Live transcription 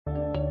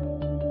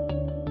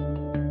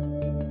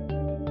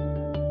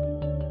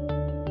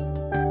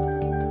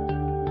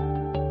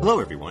Hello,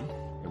 everyone,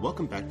 and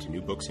welcome back to New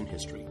Books in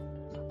History.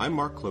 I'm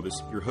Mark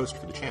Clovis, your host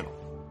for the channel.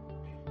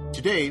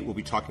 Today, we'll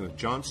be talking with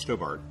John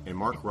Stobart and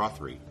Mark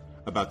Rothery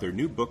about their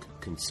new book,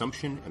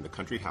 Consumption and the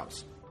Country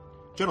House.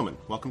 Gentlemen,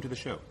 welcome to the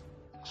show.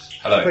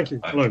 Hello. Thank you.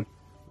 Hello.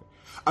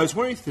 I was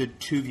wondering if the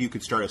two of you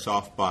could start us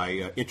off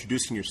by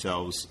introducing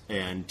yourselves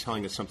and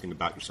telling us something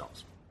about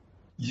yourselves.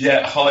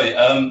 Yeah, hi.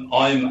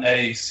 I'm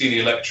a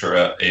senior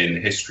lecturer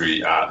in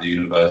history at the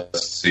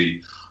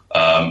University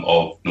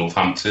of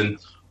Northampton.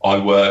 I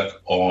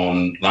work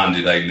on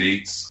landed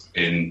elites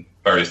in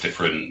various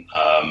different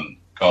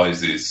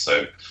guises,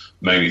 so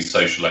mainly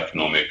social,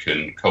 economic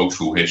and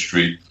cultural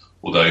history,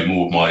 although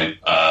more of my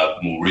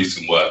more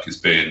recent work has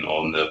been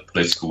on the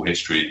political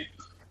history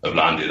of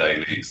landed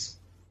elites.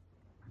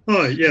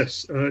 Hi,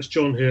 yes, it's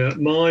John here.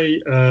 My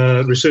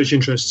research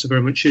interests are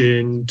very much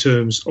in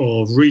terms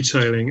of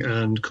retailing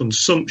and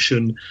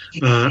consumption,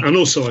 and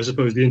also, I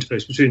suppose, the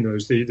interface between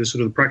those, the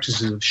sort of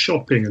practices of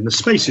shopping and the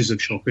spaces of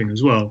shopping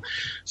as well.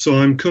 So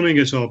I'm coming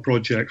at our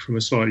project from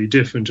a slightly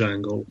different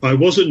angle. I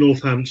was at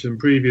Northampton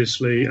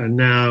previously, and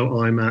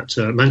now I'm at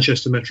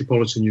Manchester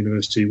Metropolitan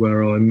University,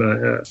 where I'm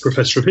a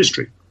professor of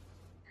history.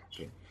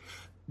 Okay.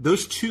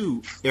 Those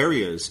two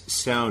areas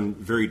sound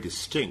very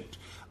distinct.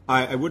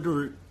 I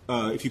wonder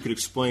if you could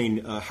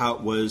explain how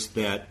it was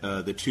that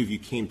the two of you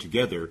came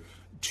together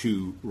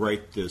to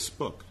write this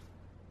book.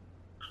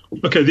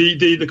 Okay,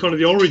 the kind of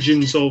the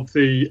origins of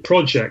the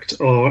project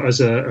are as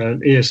an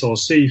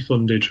ESRC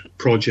funded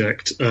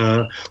project,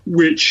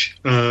 which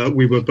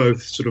we were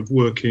both sort of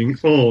working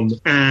on,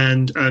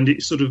 and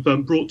it sort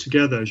of brought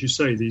together, as you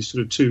say, these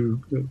sort of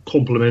two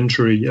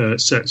complementary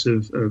sets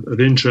of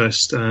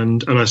interest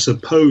and I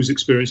suppose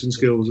experience and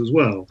skills as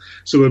well.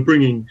 So we're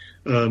bringing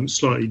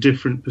slightly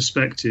different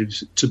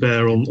perspectives to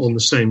bear on the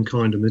same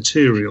kind of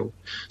material.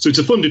 So it's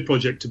a funded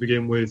project to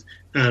begin with,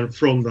 and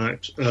from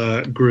that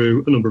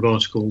grew a number of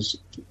articles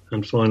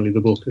and finally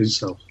the book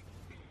itself.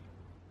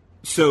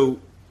 So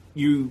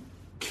you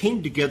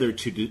came together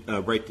to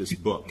write this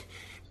book,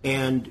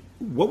 and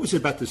what was it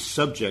about the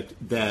subject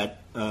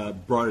that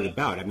brought it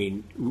about? I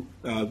mean,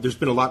 there's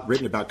been a lot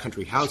written about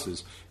country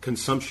houses.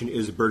 Consumption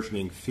is a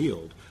burgeoning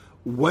field.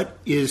 What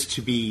is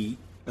to be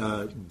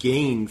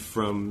gained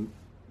from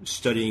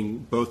studying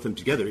both of them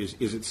together?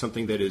 Is it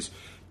something that is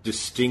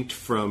distinct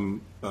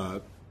from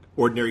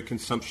ordinary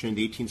consumption in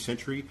the 18th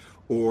century,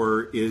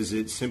 or is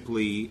it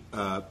simply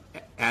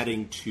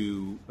adding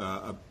to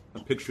a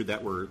picture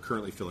that we're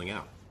currently filling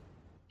out?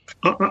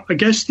 I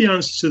guess the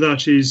answer to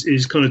that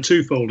is kind of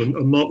twofold, and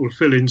Mark will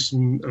fill in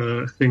some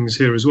things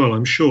here as well,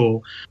 I'm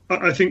sure.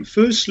 I think,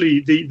 firstly,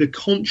 the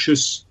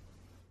conscious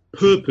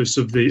purpose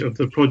of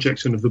the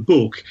project and of the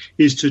book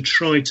is to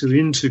try to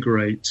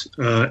integrate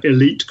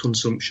elite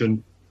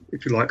consumption,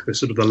 if you like, the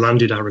sort of the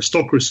landed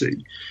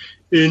aristocracy,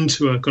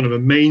 into a kind of a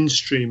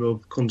mainstream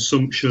of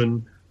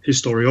consumption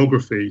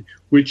historiography,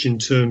 which in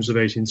terms of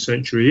 18th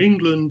century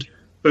England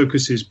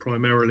focuses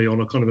primarily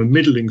on a kind of a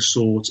middling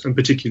sort, and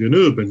particularly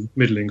an urban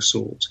middling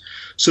sort.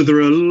 So there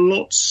are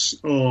lots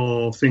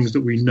of things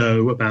that we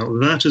know about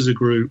that as a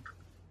group.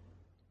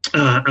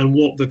 And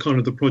what the kind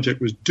of the project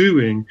was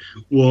doing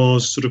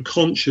was sort of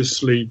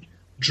consciously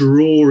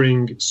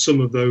drawing some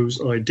of those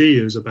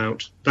ideas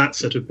about that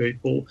set of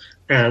people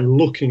and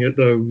looking at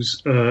those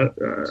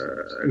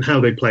and how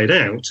they played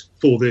out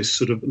for this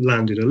sort of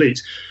landed elite.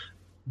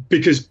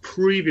 Because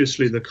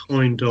previously the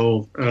kind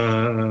of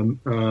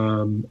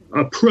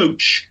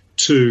approach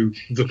to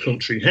the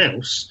country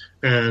house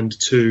and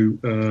to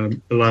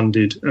the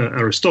landed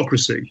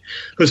aristocracy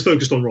has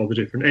focused on rather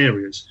different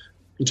areas.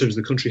 In terms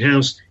of the country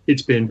house,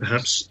 it's been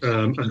perhaps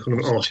a kind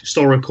of art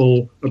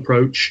historical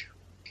approach,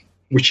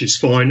 which is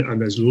fine, and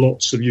there's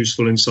lots of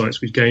useful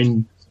insights we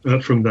gain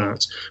from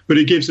that. But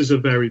it gives us a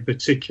very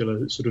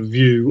particular sort of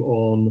view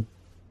on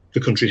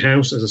the country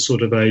house as a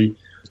sort of a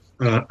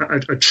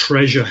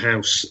treasure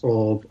house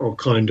of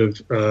kind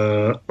of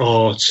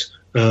art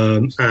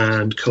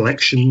and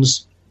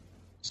collections,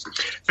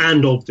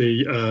 and of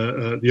the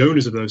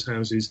owners of those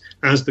houses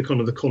as the kind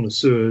of the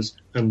connoisseurs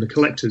and the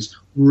collectors,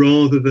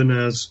 rather than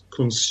as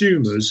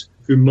consumers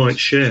who might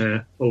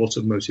share a lot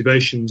of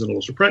motivations and a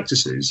lot of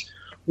practices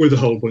with a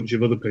whole bunch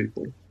of other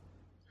people.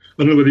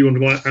 I don't know whether you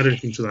want to add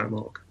anything to that,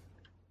 Mark.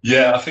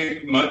 Yeah, I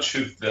think much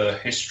of the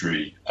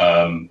history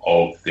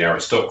of the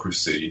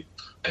aristocracy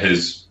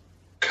has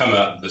come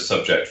at the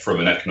subject from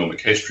an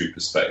economic history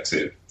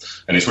perspective,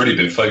 and it's really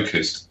been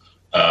focused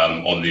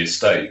on the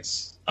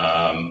estates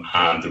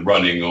and the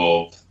running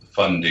of, the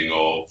funding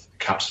of,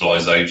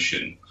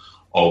 capitalisation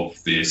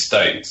of the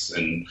estates.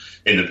 And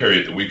in the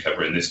period that we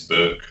cover in this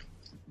book,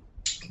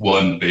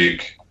 one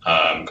big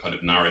kind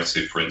of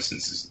narrative, for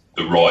instance, is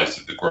the rise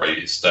of the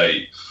great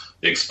estate,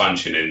 the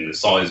expansion in the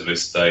size of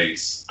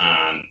estates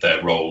and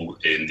their role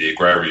in the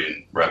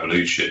agrarian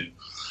revolution.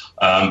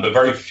 But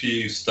very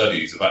few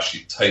studies have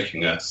actually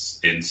taken us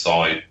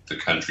inside the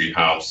country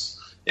house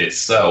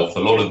itself. A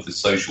lot of the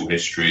social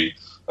history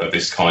of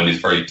this kind is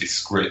very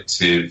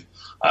descriptive.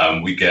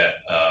 We get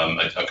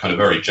a kind of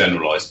very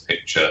generalised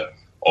picture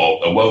of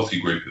a wealthy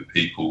group of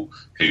people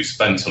who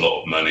spent a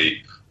lot of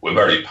money were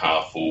very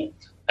powerful,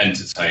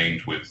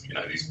 entertained with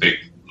these big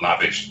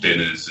lavish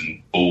dinners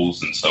and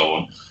balls and so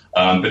on.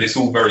 But it's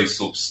all very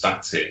sort of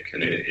static,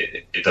 and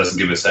it doesn't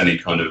give us any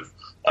kind of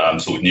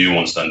sort of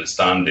nuanced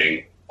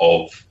understanding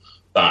of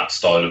that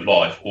style of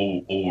life,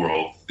 or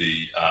of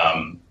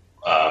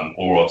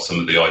some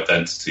of the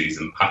identities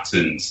and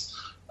patterns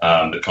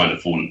that kind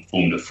of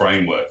form the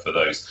framework for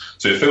those.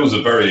 So it fills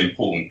a very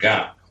important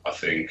gap, I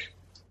think.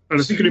 And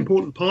I think an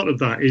important part of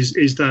that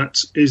is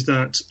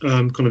that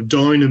kind of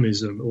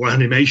dynamism or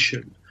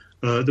animation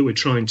that we're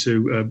trying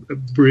to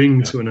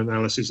bring to an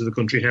analysis of the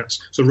country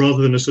house. So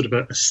rather than a sort of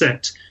a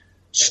set,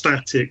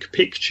 static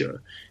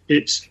picture,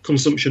 it's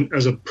consumption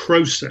as a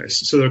process.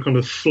 So there are kind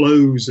of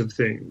flows of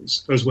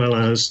things as well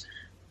as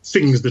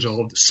things that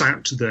are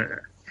sat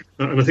there.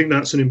 And I think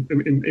that's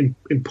an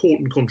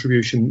important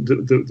contribution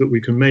that we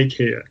can make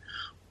here.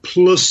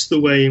 Plus the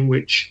way in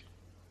which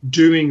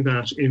doing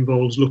that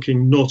involves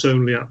looking not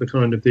only at the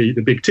kind of the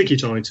big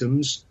ticket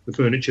items, the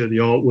furniture, the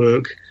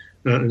artwork,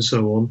 and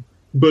so on,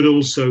 but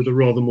also the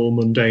rather more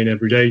mundane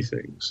everyday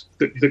things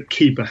that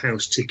keep a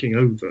house ticking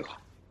over.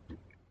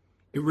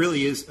 It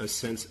really is a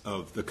sense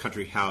of the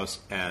country house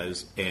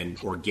as an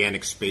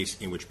organic space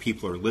in which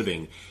people are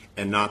living,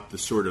 and not the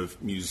sort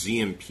of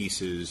museum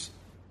pieces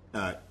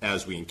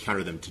as we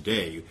encounter them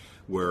today,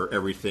 where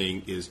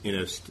everything is in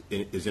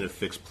a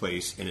fixed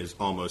place and is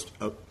almost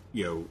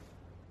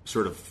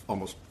sort of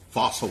almost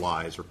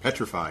fossilized or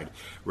petrified,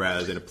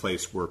 rather than a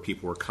place where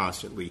people are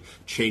constantly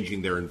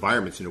changing their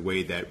environments in a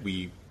way that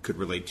we could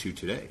relate to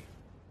today.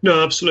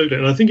 No, absolutely.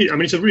 And I think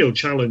it's a real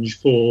challenge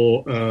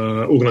for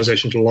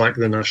organisations like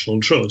the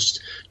National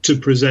Trust to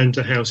present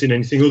a house in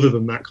anything other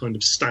than that kind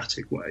of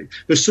static way.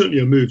 There's certainly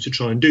a move to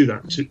try and do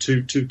that,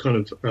 to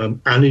kind of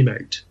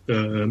animate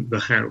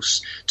the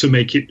house, to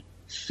make it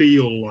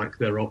feel like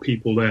there are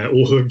people there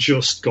or who have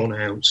just gone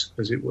out,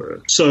 as it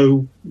were.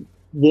 So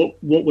what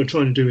we're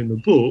trying to do in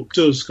the book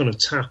does kind of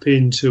tap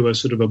into a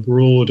sort of a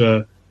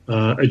broader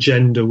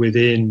agenda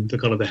within the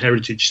kind of the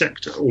heritage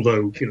sector,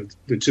 although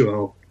the two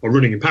are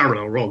running in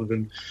parallel rather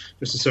than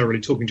necessarily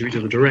talking to each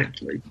other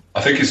directly. I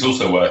think it's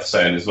also worth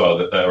saying as well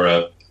that there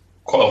are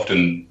quite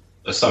often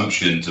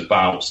assumptions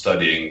about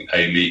studying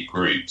elite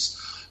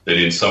groups that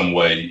in some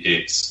way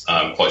it's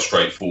quite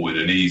straightforward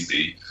and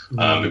easy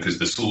because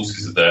the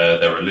sources are there,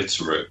 they're a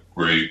literate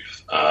group,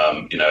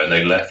 and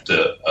they left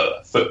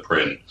a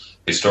footprint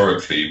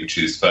historically which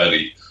is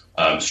fairly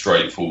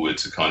straightforward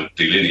to kind of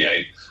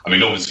delineate. I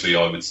mean, obviously,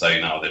 I would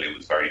say now that it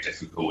was very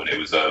difficult and it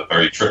was a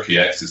very tricky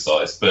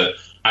exercise, but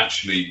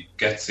actually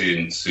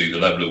getting to the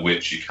level at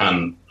which you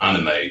can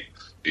animate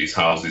these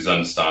houses,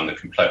 understand the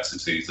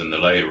complexities and the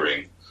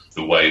layering,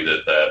 the way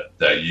that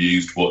they're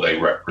used, what they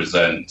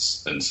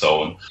represent, and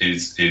so on,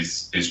 is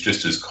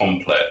just as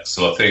complex.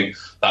 So I think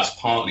that's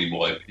partly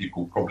why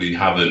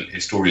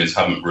historians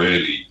haven't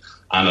really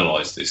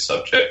analysed this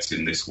subject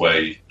in this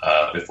way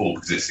before,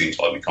 because it seems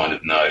like we kind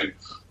of know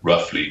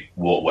roughly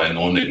what went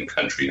on in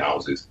country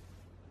houses.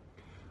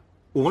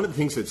 Well, one of the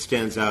things that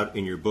stands out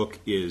in your book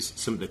is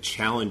some of the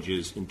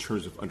challenges in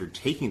terms of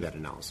undertaking that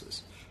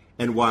analysis.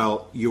 And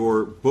while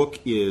your book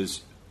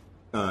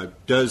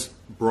does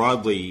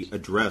broadly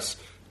address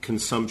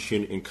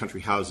consumption in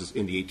country houses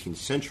in the 18th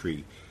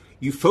century,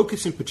 you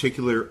focus in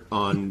particular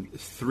on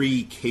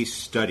 3 case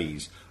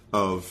studies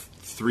of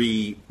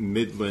 3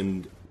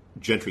 Midland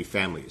gentry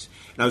families.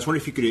 And I was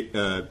wondering if you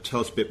could tell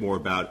us a bit more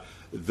about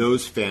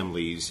those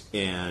families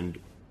and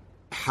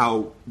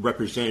how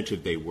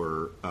representative they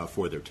were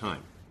for their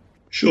time.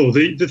 Sure.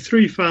 The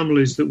 3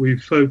 families that we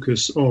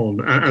focus on,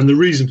 and the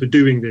reason for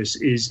doing this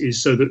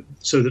is so that,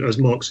 as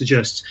Mark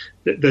suggests,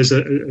 that there's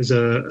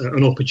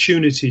an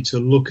opportunity to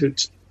look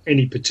at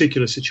any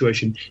particular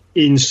situation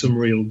in some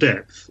real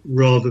depth,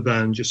 rather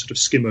than just sort of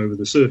skim over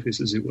the surface,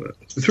 as it were.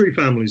 The 3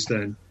 families,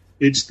 then,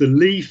 it's the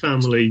Lee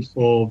family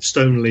of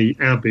Stoneleigh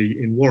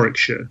Abbey in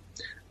Warwickshire.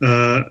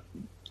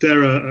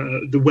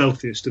 They're the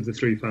wealthiest of the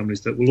 3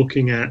 families that we're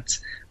looking at.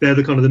 They're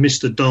the kind of the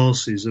Mr.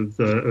 Darcys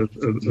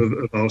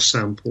of our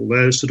sample.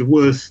 They're sort of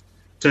worth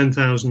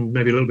 10,000,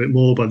 maybe a little bit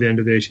more by the end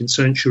of the 18th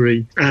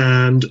century,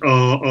 and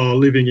are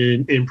living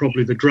in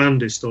probably the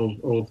grandest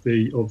of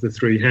the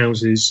 3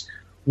 houses,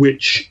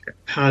 which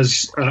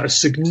has a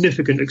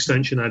significant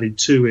extension added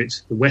to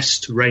it, the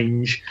West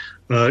Range,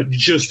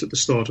 just at the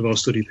start of our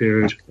study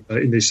period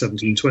in the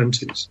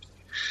 1720s.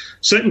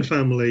 Second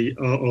family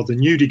are the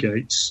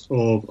Newdigates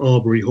of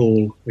Arbury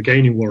Hall,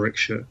 again in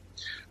Warwickshire.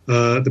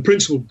 The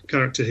principal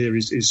character here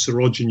is Sir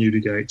Roger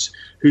Newdigate,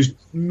 who's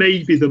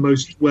maybe the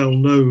most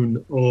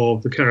well-known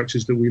of the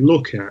characters that we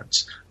look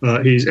at.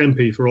 He's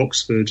MP for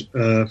Oxford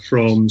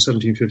from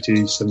 1750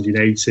 to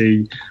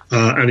 1780,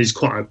 and he's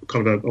quite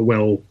a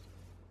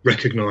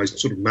well-recognised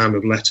sort of man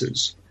of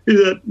letters. He's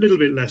a little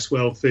bit less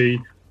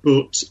wealthy,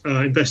 but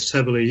invests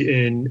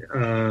heavily in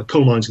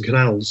coal mines and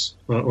canals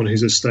on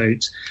his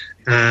estate.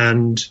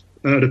 And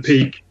at a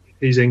peak,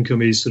 his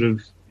income is sort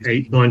of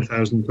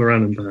 8,000-9,000 per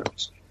annum,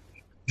 perhaps.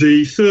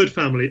 The third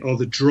family are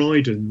the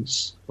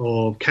Drydens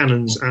of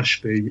Canons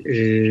Ashby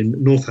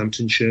in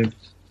Northamptonshire.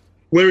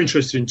 we're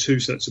interested in two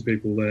sets of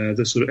people there.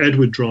 There's sort of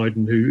Edward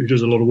Dryden, who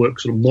does a lot of work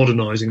sort of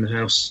modernising the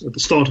house at the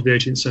start of the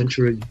 18th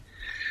century,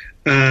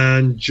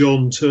 and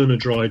John Turner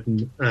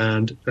Dryden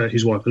and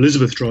his wife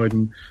Elizabeth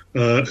Dryden,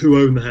 who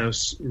own the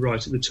house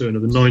right at the turn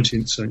of the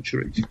 19th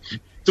century.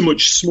 It's a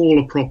much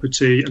smaller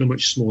property and a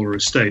much smaller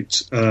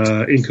estate,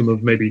 income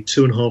of maybe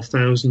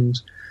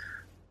 £2,500.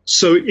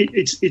 So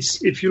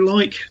it's if you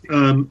like,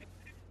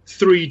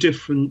 three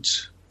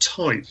different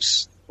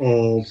types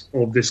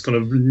of this kind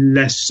of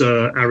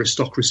lesser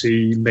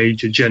aristocracy,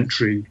 major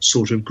gentry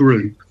sort of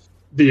group.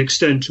 The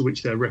extent to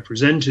which they're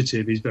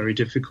representative is very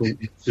difficult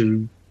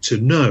to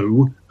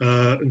know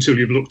until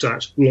you've looked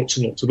at lots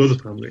and lots of other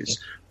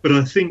families. But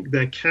I think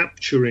they're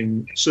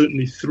capturing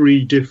certainly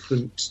three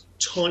different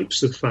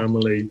types of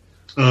family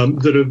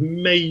that have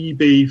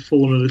maybe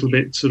fallen a little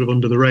bit sort of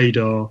under the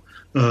radar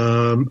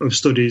of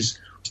studies,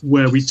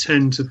 where we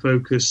tend to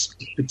focus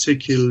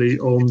particularly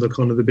on the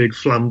kind of the big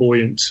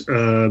flamboyant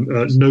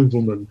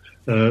noblemen,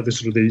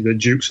 the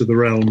dukes of the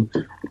realm,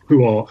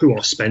 who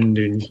are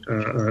spending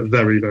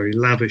very, very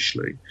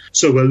lavishly.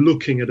 So we're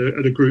looking at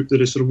a group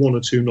that is sort of one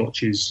or two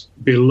notches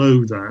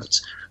below that,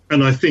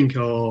 and I think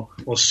are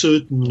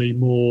certainly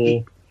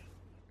more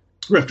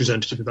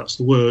representative, if that's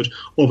the word,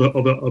 of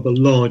a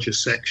larger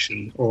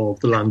section of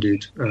the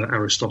landed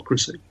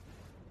aristocracy.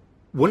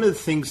 One of the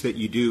things that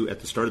you do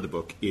at the start of the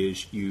book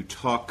is you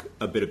talk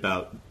a bit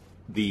about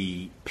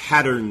the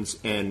patterns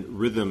and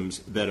rhythms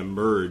that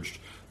emerged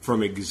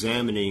from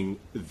examining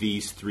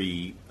these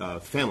three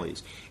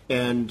families.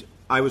 And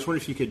I was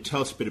wondering if you could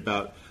tell us a bit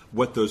about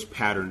what those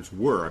patterns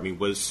were. I mean,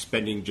 was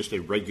spending just a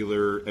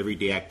regular,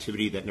 everyday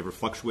activity that never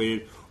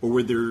fluctuated, or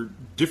were there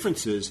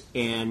differences,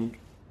 and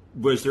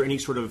was there any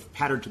sort of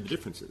pattern to the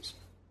differences?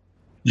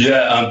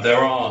 Yeah,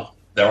 there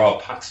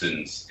are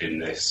patterns in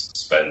this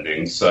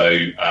spending. So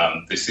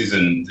this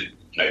isn't,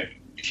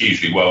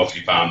 hugely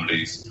wealthy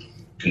families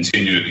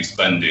continually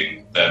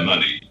spending their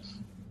money.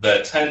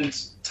 There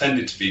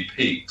tended to be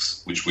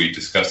peaks, which we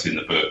discuss in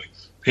the book,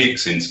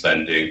 peaks in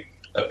spending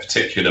at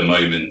particular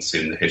moments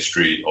in the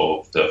history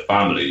of the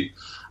family.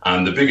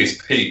 And the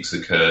biggest peaks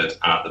occurred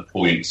at the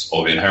point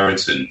of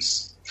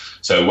inheritance.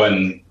 So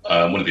when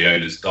one of the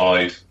owners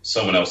died,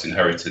 someone else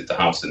inherited the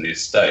house and the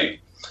estate.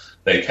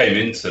 They came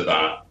into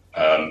that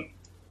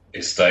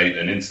estate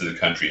and into the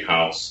country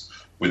house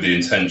with the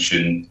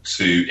intention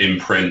to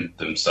imprint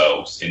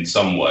themselves in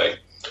some way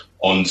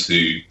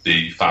onto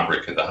the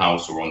fabric of the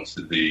house or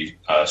onto the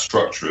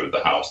structure of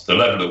the house. The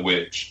level at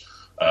which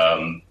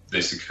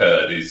this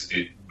occurred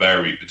it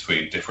varied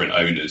between different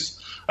owners,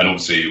 and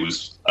obviously it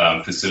was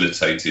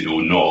facilitated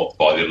or not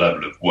by the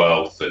level of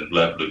wealth and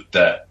level of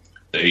debt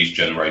that each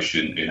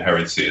generation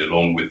inherited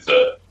along with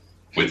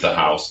the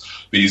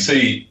house. But you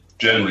see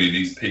generally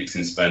these peaks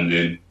in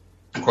spending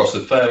across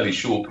a fairly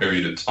short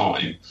period of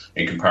time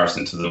in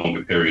comparison to the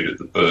longer period of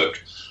the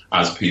book,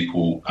 as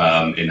people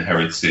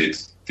inherited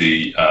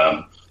the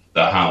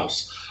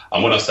house.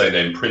 And when I say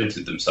they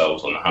imprinted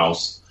themselves on the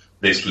house,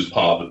 this was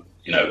part of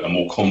a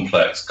more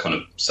complex kind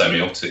of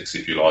semiotics,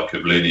 if you like,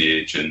 of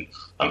lineage and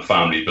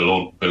family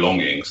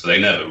belonging. So they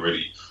never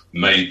really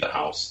made the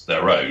house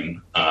their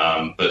own,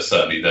 but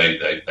certainly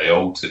they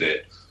altered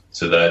it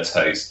to their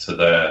taste, to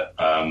their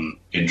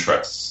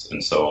interests,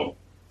 and so on.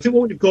 I think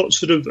what we've got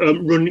sort of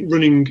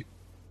running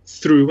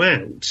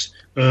throughout,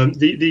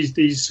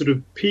 these sort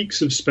of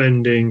peaks of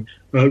spending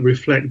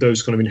reflect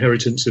those kind of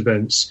inheritance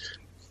events,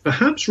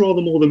 perhaps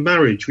rather more than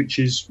marriage, which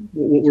is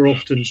what we're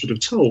often sort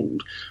of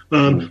told.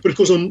 But of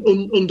course,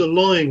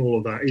 underlying all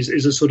of that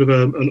is a sort of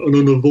an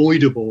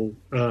unavoidable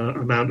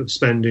amount of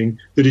spending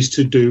that is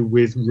to do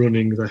with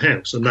running the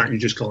house, and that you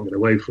just can't get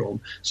away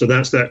from. So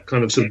that's that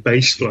kind of sort of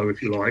base flow,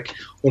 if you like,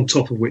 on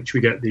top of which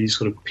we get these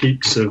sort of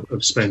peaks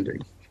of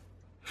spending.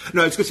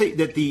 No, I was going to say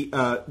that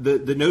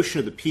the notion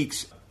of the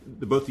peaks,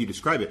 the both of you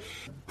describe it,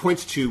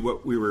 points to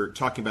what we were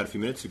talking about a few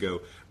minutes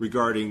ago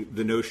regarding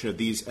the notion of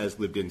these as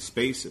lived-in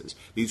spaces.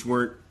 These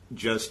weren't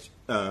just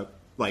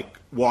like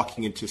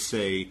walking into,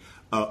 say,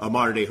 a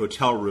modern-day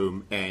hotel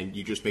room and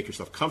you just make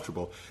yourself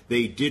comfortable.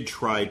 They did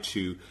try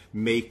to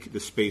make the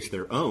space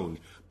their own.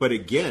 But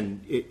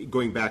again,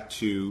 going back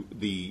to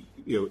the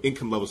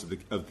income levels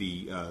of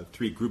the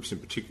three groups in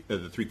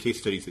particular, the three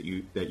case studies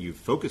that you've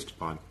focused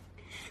upon,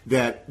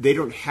 that they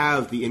don't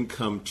have the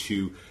income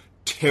to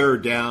tear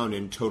down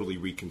and totally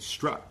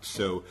reconstruct.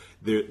 So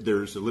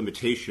there's a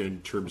limitation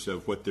in terms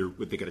of what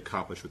they can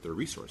accomplish with their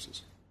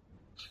resources.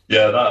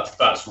 Yeah,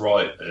 that's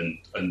right.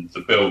 And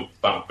the build,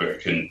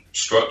 fabric and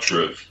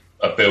structure of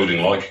a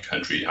building like a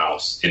country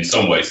house in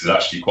some ways is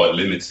actually quite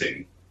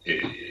limiting.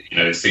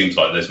 It seems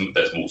like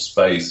there's more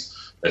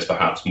space, there's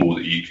perhaps more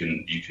that you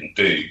can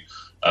do,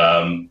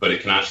 but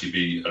it can actually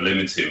be a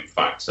limiting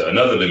factor.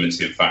 Another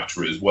limiting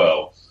factor as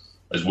well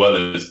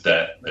as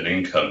debt and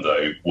income,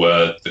 though,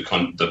 were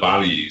the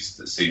values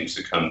that seems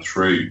to come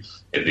through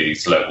in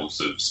these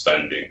levels of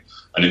spending.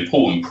 An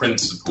important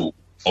principle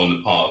on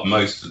the part of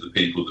most of the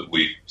people that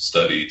we've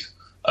studied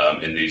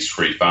in these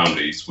three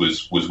families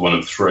was one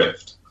of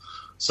thrift.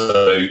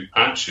 So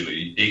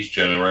actually, each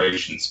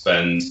generation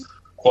spends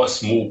quite a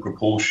small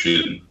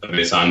proportion of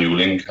its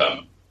annual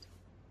income.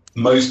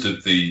 Most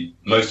of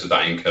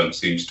that income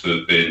seems to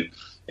have been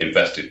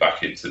invested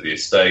back into the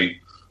estate,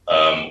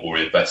 or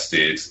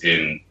invested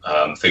in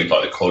things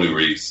like the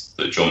collieries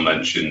that John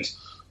mentioned,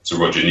 Sir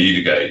Roger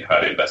Newdigate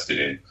had invested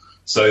in.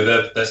 So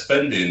they're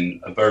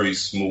spending a very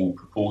small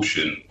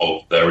proportion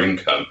of their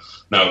income.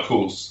 Now, of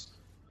course,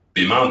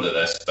 the amount that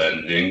they're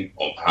spending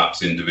on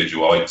perhaps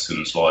individual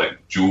items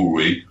like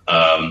jewellery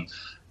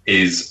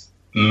is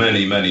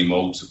many, many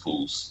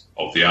multiples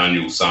of the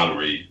annual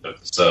salary of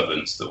the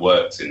servants that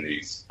worked in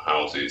these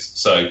houses.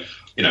 So,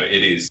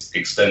 it is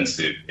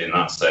extensive in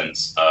that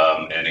sense,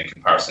 and in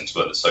comparison to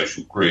other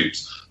social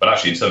groups. But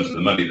actually, in terms of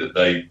the money that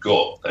they've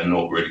got, they're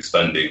not really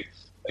spending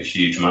a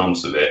huge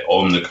amount of it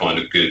on the kind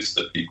of goods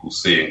that people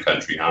see in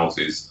country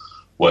houses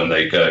when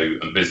they go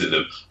and visit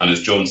them. And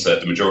as John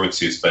said, the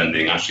majority of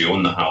spending actually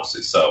on the house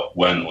itself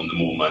went on the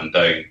more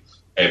mundane,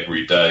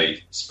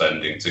 everyday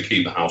spending to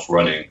keep the house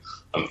running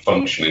and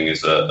functioning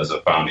as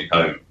a family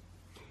home.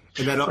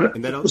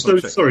 Those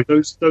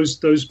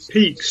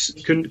peaks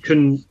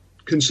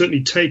can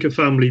certainly take a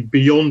family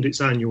beyond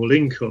its annual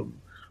income,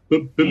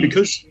 but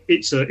because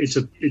it's a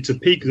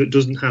peak that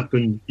doesn't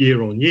happen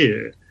year on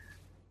year,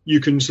 you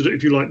can sort of,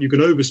 if you like, you can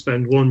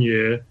overspend one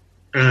year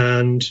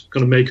and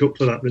kind of make up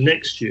for that the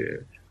next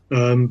year.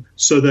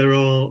 So there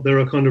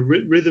are kind of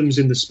rhythms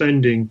in the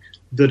spending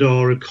that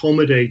are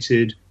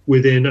accommodated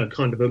within a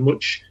kind of a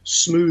much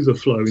smoother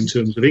flow in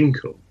terms of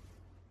income.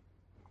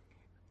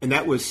 And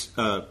that was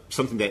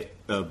something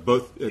that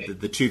both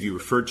the two of you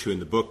referred to in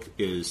the book,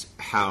 is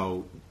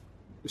how,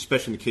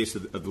 especially in the case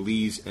of the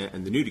Lees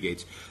and the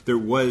Newdigates, there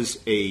was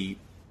a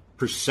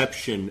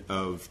perception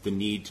of the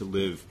need to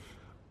live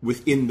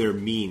within their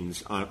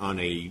means on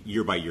a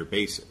year-by-year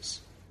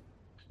basis.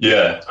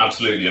 Yeah,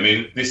 absolutely. I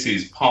mean, this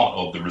is part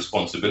of the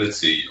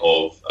responsibility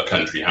of a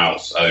country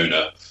house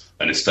owner,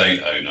 an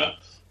estate owner,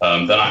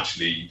 that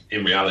actually,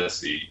 in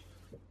reality,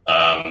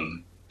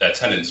 they're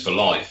tenants for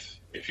life,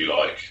 if you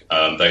like.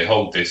 They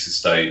hold this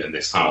estate and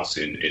this house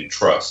in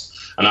trust.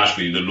 And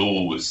actually, the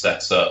law was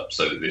set up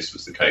so that this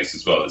was the case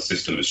as well. The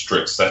system of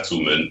strict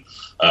settlement,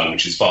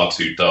 which is far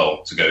too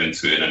dull to go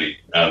into in any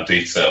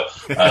detail,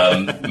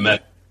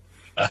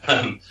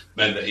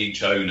 meant that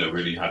each owner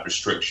really had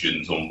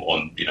restrictions on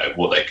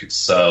what they could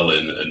sell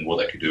and what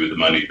they could do with the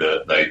money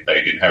that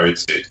they'd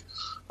inherited.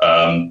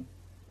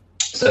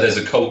 So there's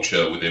a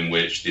culture within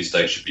which the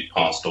estate should be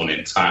passed on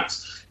intact,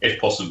 if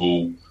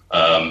possible,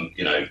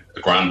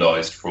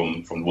 aggrandized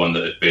from the one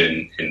that had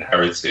been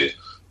inherited.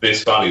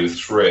 This value of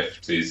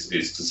thrift is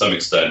to some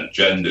extent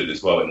gendered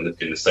as well, in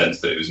the sense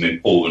that it was an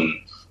important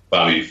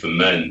value for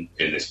men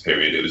in this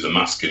period. It was a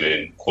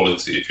masculine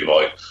quality, if you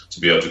like, to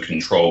be able to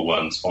control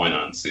one's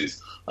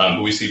finances.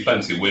 But we see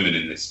plenty of women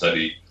in this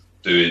study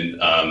doing,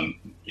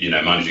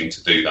 managing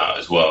to do that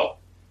as well.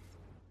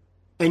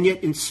 And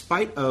yet, in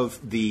spite of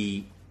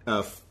the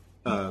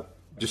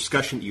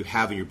discussion that you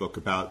have in your book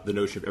about the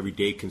notion of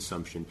everyday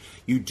consumption,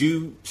 you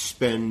do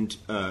spend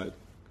a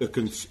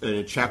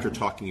chapter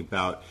talking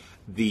about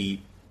the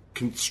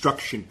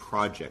construction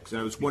projects. And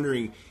I was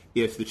wondering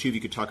if the two of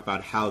you could talk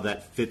about how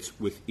that fits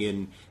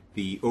within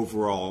the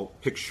overall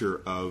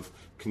picture of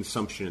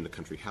consumption in the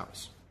country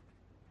house.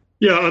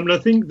 Yeah, I mean, I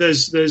think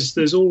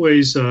there's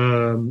always, I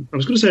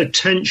was going to say a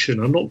tension.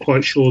 I'm not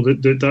quite sure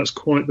that that's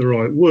quite the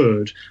right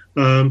word.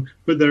 But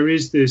there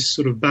is this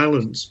sort of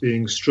balance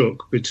being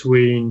struck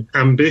between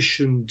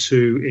ambition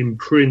to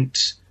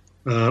imprint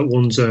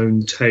one's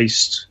own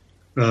taste,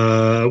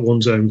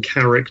 one's own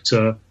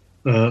character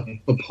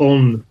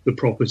upon the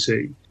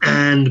property,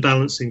 and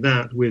balancing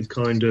that with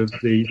kind of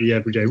the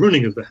everyday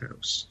running of the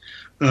house.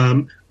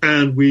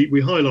 And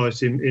we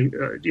highlight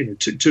in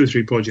two or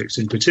three projects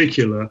in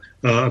particular.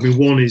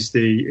 One is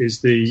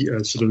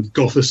the sort of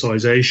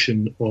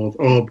Gothicization of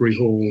Arbury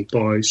Hall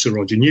by Sir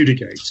Roger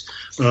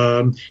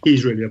Newdigate.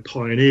 He's really a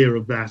pioneer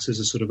of that as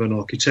a sort of an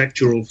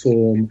architectural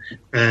form,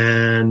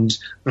 and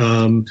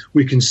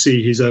we can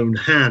see his own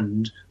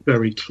hand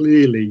very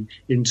clearly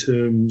in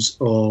terms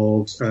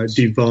of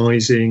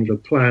devising the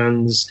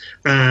plans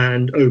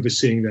and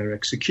overseeing their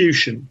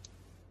execution.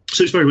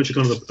 So it's very much a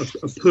kind of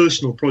a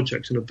personal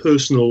project and a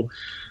personal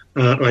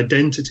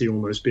identity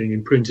almost being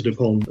imprinted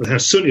upon the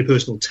house, certainly a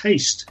personal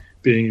taste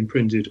being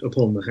imprinted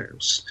upon the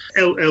house.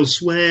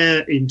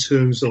 Elsewhere, in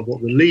terms of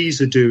what the Lees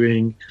are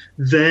doing,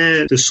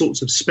 the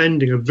sorts of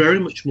spending are very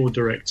much more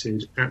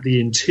directed at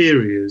the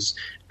interiors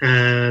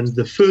and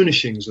the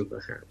furnishings of the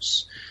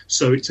house.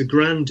 So it's a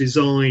grand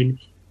design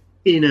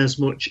in as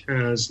much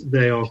as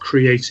they are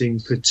creating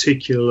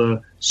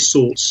particular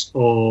sorts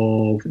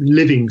of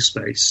living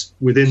space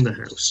within the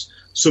house.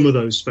 Some of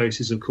those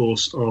spaces, of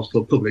course, are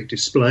for public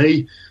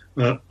display.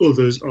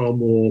 Others are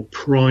more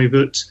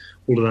private.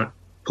 All of that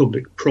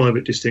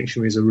public-private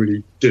distinction is a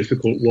really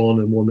difficult one,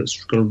 and one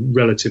that's kind of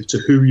relative to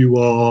who you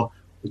are,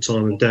 the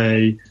time of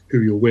day,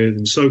 who you're with,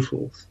 and so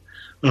forth.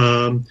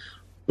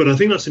 But I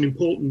think that's an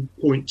important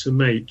point to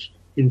make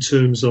in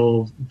terms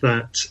of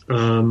that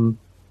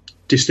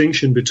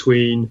distinction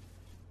between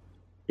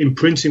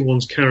imprinting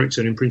one's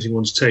character and imprinting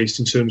one's taste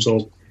in terms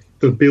of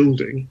the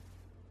building,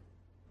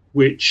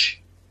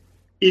 which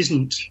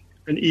isn't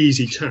an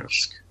easy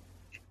task,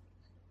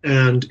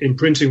 and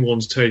imprinting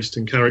one's taste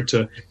and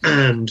character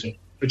and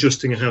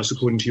adjusting a house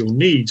according to your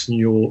needs and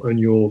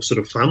your sort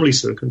of family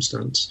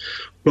circumstance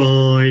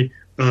by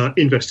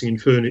investing in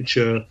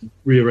furniture,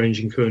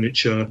 rearranging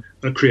furniture,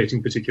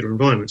 creating particular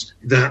environments.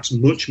 That's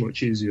much,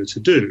 much easier to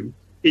do.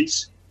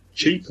 It's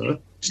cheaper,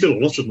 still a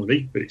lot of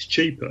money, but it's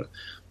cheaper.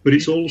 But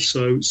it's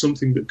also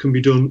something that can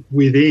be done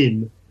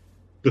within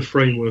the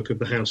framework of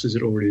the house as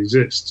it already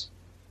exists.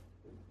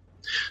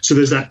 So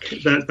there's that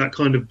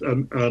kind of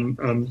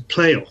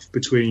playoff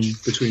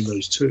between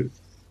those two.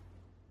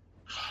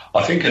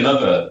 I think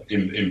another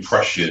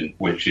impression,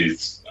 which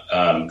is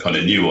kind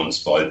of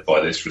nuanced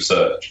by this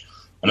research,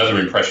 another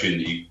impression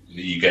that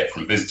you get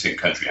from visiting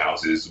country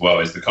houses as well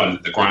is the kind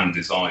of the grand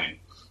design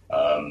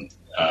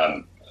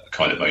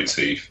kind of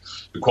motif.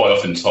 We're quite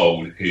often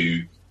told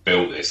who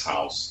built this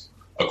house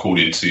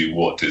according to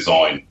what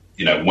design,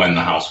 when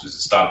the house was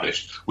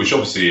established, which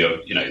obviously,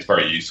 is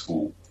very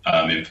useful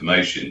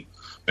information.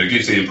 But it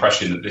gives the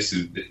impression that this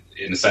is,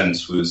 in a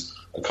sense, was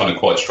a kind of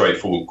quite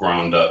straightforward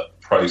ground-up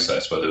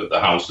process, whether the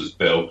house was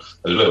built,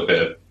 a little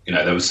bit of,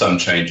 there was some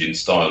change in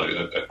style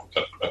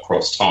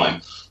across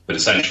time, but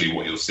essentially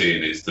what you're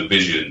seeing is the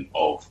vision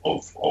of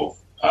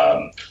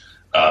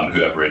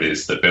whoever it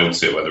is that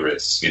built it, whether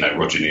it's,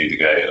 Roger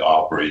Newdigate at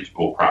Arbery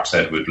or perhaps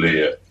Edward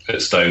Lee at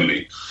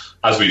Stoneleigh.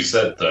 As we've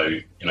said, though,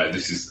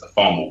 this is a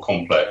far more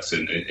complex,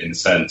 in a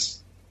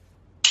sense,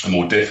 a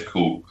more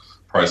difficult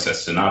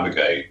process to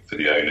navigate for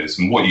the owners.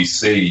 And what you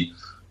see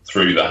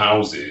through the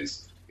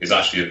houses is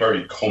actually a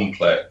very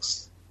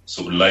complex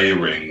sort of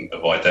layering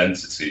of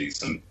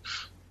identities. And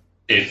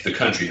if the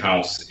country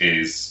house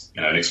is,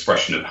 an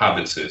expression of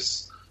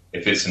habitus,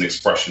 if it's an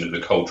expression of the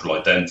cultural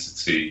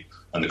identity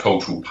and the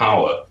cultural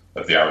power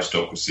of the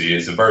aristocracy,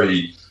 it's a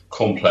very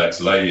complex,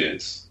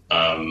 layered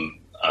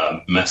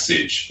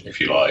message, if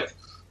you like,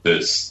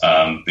 that's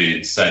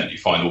being sent. You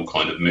find all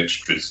kind of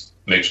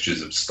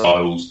mixtures of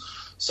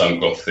styles, some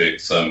Gothic,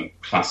 some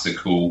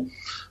classical.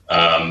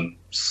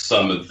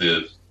 Some of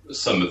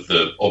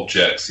the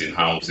objects in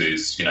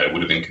houses,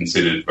 would have been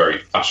considered very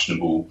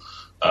fashionable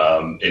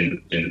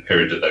in the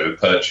period that they were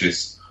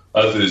purchased.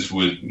 Others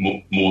would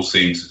more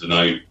seem to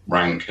denote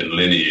rank and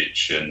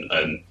lineage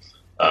and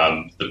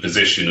the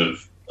position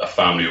of a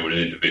family or an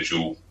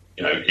individual,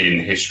 in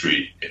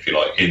history, if you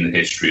like, in the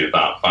history of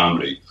that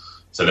family.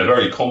 So they're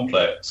very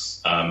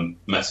complex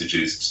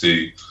messages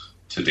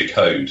to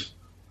decode.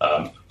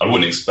 I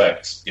wouldn't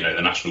expect,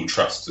 the National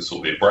Trust to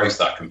sort of embrace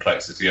that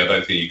complexity. I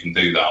don't think you can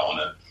do that on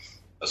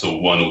a sort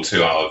of 1 or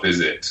 2 hour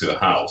visit to a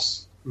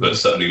house, but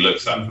certainly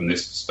looks at from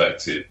this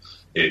perspective,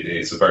 it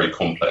is a very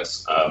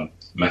complex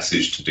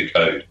message to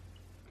decode.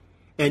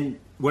 And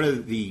one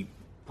of the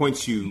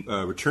points you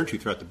return to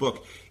throughout the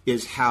book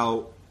is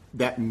how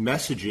that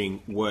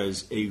messaging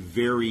was a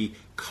very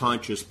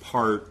conscious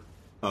part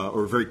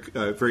or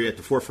very at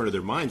the forefront of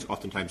their minds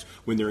oftentimes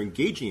when they're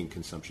engaging in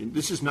consumption.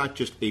 This is not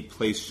just a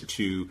place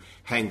to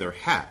hang their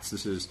hats.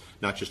 This is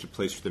not just a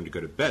place for them to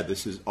go to bed.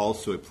 This is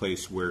also a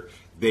place where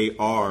they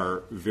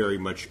are very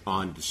much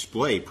on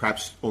display,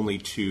 perhaps only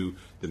to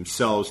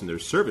themselves and their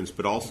servants,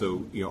 but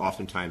also,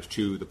 oftentimes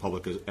to the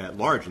public at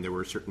large. And there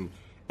were certain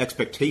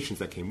expectations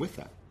that came with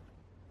that.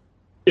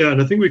 Yeah,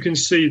 and I think we can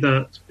see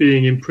that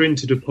being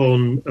imprinted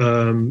upon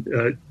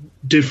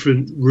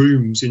different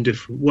rooms in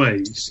different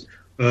ways.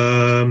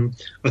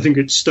 I think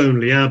at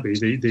Stoneleigh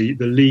Abbey,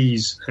 the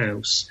Lees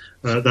house,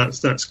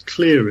 that's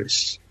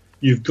clearest.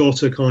 You've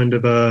got a kind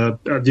of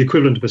the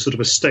equivalent of a sort of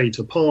a state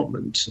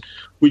apartment,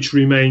 which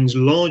remains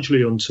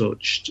largely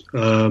untouched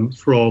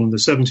from the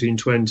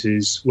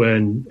 1720s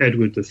when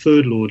Edward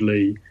III, Lord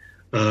Lee,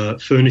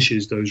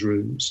 furnishes those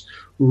rooms,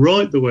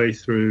 right the way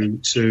through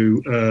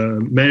to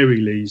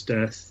Mary Lee's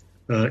death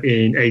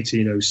in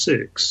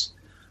 1806.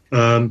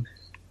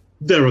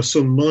 There are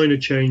some minor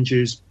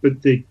changes,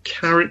 but the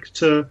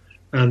character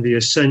and the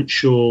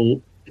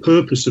essential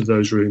purpose of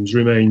those rooms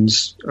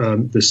remains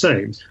the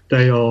same.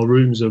 They are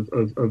rooms of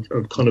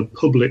kind of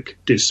public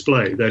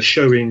display. They're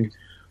showing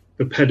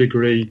the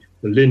pedigree,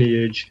 the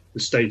lineage, the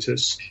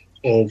status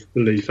of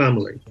the Lee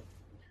family.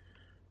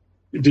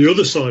 The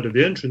other side of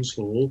the entrance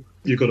hall,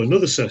 you've got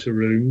another set of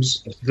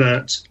rooms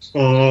that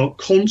are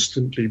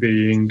constantly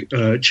being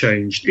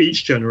changed.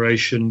 Each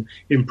generation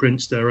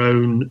imprints their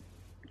own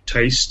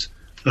taste,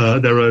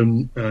 their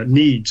own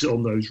needs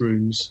on those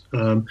rooms.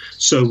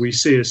 So we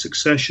see a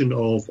succession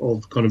of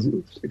kind of,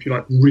 if you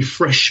like,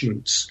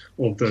 refreshments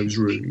of those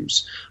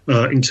rooms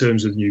in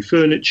terms of new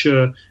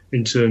furniture,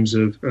 in terms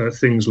of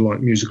things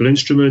like musical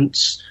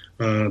instruments,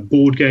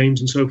 board games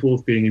and so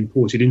forth being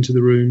imported into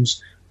the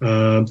rooms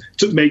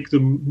to make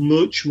them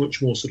much,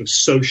 much more sort of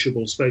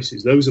sociable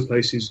spaces. Those are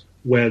places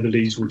where the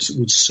Lees would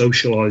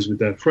socialise with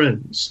their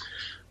friends.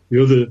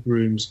 The other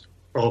rooms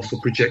are for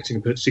projecting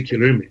a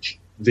particular image.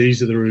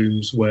 These are the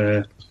rooms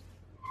where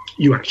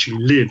you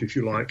actually live, if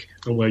you like,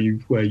 and where you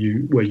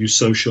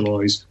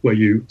socialise, where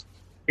you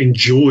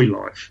enjoy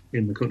life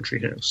in the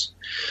country house.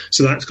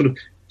 So that's kind of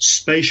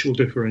spatial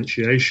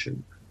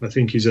differentiation, I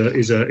think, is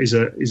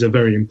a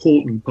very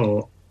important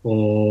part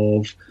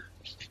of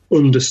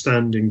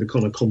understanding the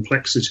kind of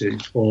complexity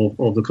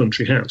of the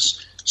country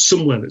house.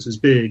 Somewhere that's as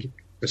big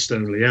as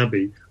Stoneleigh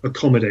Abbey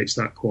accommodates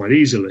that quite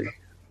easily.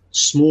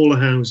 Smaller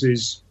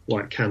houses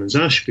like Canons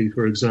Ashby,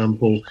 for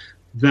example,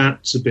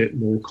 that's a bit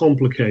more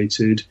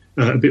complicated,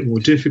 a bit more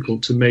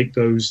difficult to make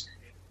those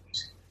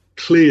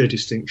clear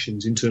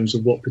distinctions in terms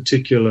of what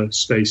particular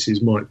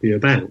spaces might be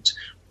about.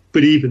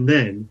 But even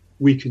then,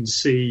 we can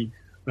see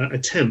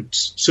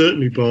attempts,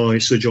 certainly by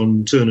Sir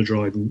John Turner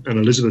Dryden and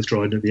Elizabeth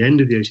Dryden at the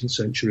end of the 18th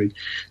century,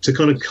 to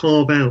kind of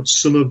carve out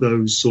some of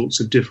those sorts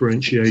of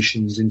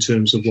differentiations in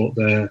terms of what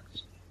their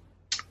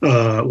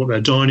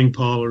dining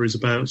parlour is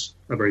about,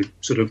 a very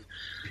sort of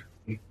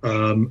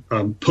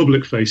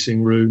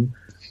public-facing room,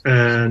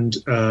 and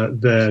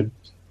their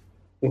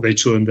what they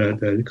term their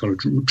kind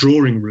of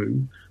drawing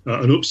room,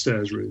 an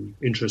upstairs room,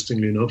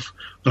 interestingly enough,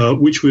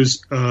 which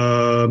was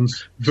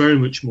very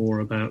much more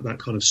about that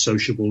kind of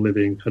sociable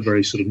living, had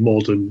very sort of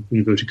modern,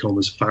 inverted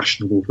commas,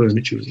 fashionable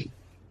furniture in it.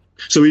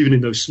 So even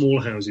in those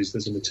small houses,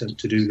 there's an attempt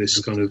to do this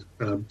kind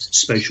of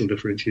spatial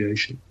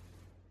differentiation.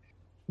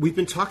 We've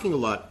been talking a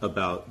lot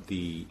about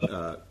the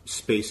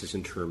spaces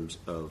in terms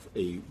of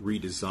a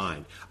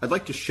redesign. I'd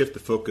like to shift the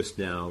focus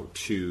now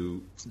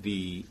to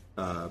the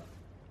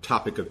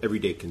topic of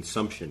everyday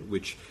consumption,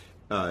 which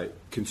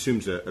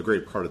consumes a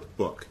great part of the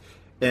book.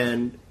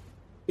 And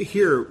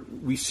here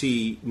we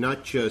see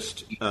not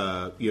just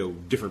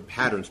different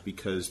patterns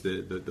because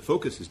the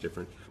focus is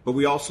different, but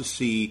we also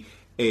see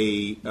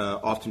a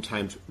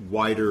oftentimes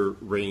wider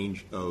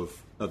range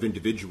of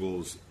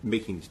individuals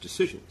making these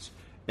decisions.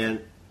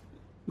 And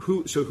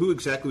who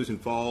exactly was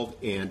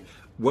involved, and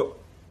what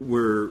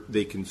were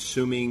they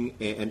consuming,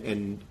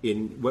 and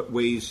in what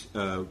ways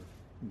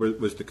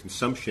was the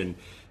consumption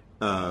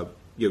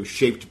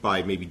shaped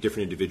by maybe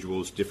different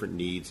individuals, different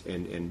needs,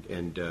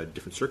 and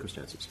different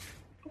circumstances?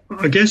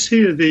 I guess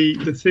here the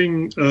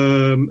thing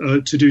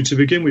to do to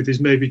begin with is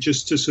maybe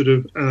just to sort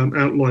of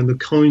outline the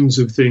kinds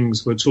of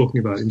things we're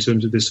talking about in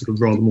terms of this sort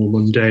of rather more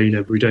mundane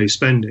everyday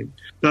spending.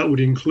 That would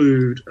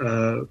include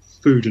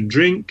food and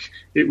drink.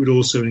 It would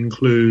also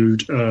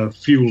include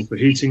fuel for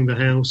heating the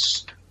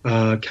house,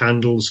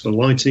 candles for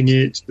lighting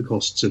it, the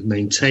costs of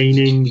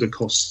maintaining, the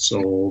costs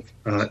of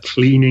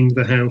cleaning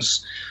the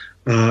house,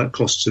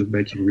 costs of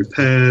making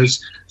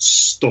repairs,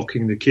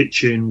 stocking the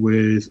kitchen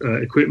with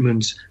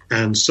equipment,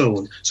 and so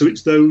on. So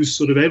it's those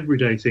sort of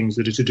everyday things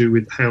that are to do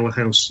with how a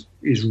house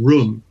is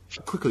run.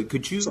 Quickly,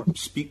 could you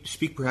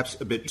speak perhaps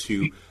a bit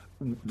to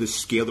the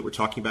scale that we're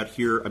talking about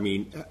here? I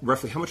mean,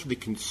 roughly how much are they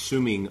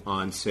consuming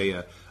on, say,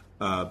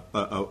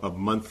 a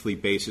monthly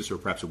basis or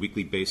perhaps a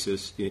weekly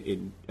basis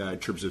in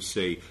terms of,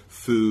 say,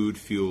 food,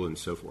 fuel, and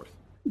so forth?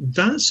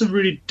 That's a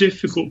really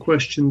difficult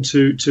question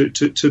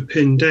to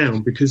pin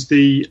down, because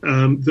the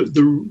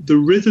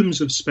rhythms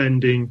of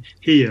spending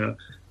here,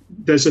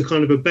 there's a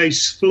kind of a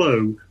base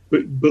flow,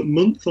 but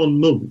month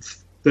on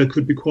month there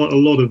could be quite a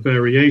lot of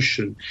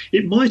variation.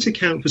 It might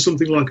account for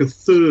something like a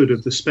third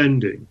of the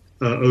spending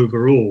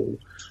overall,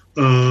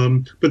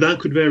 but that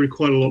could vary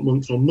quite a lot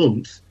month on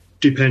month,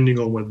 depending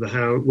on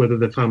whether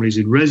the family's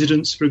in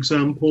residence, for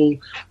example,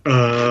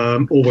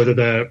 or whether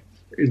they're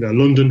in their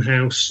London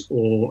house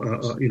or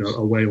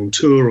away on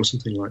tour or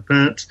something like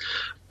that.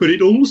 But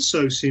it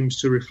also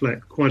seems to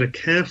reflect quite a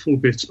careful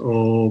bit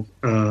of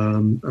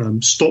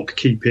stock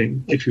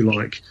keeping, if you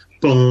like,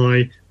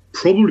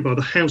 probably by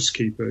the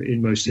housekeeper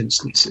in most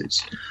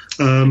instances.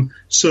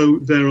 So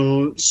there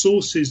are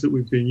sources that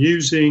we've been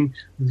using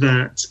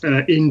that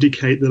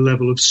indicate the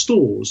level of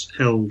stores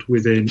held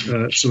within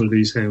some of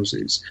these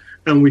houses.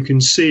 And we can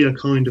see a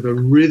kind of a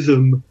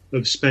rhythm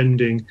of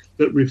spending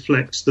that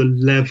reflects the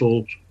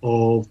level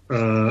of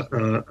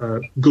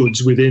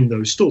goods within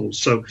those stores.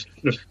 So,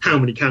 how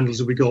many candles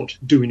have we got?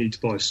 Do we need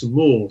to buy some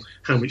more?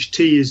 How much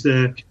tea is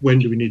there? When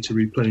do we need to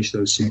replenish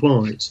those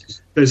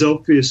supplies? There's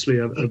obviously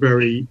a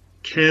very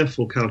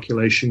careful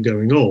calculation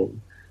going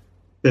on.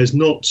 There's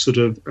not sort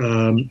of,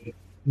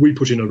 we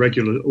put in a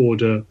regular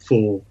order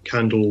for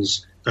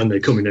candles and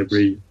they come in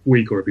every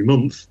week or every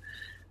month.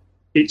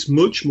 It's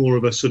much more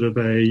of a sort of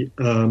a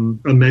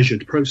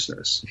measured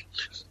process.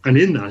 And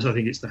in that, I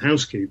think it's the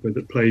housekeeper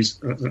that plays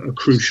a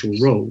crucial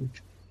role.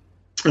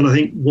 And I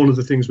think one of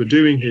the things we're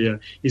doing here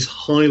is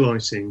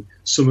highlighting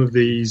some of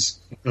these,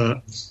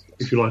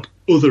 if you like,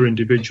 other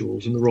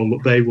individuals and the role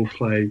that they will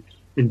play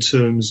in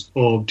terms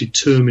of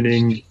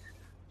determining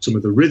some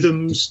of the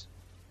rhythms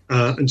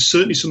and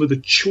certainly some of the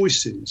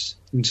choices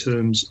in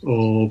terms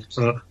of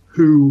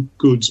who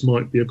goods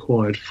might be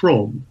acquired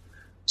from.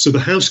 So the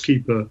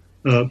housekeeper,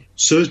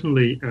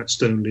 certainly at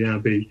Stoneleigh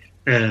Abbey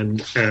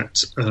and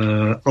at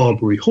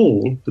Arbury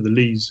Hall for the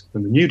Lees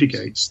and the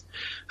Newdigates,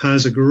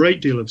 has a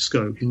great deal of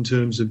scope in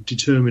terms of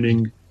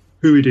determining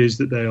who it is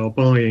that they are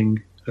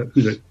buying,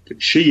 that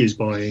she is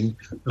buying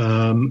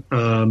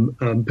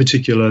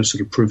particular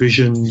sort of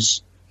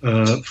provisions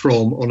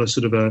from on a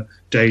sort of a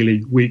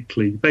daily,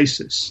 weekly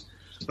basis.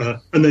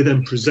 and they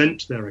then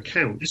present their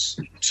accounts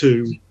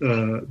to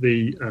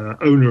the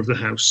owner of the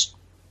house,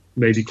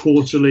 maybe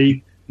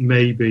quarterly,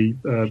 maybe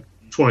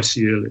twice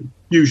yearly,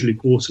 usually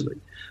quarterly.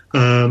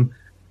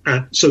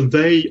 So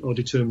they are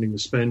determining the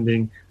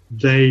spending.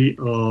 They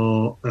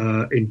are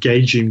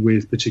engaging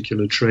with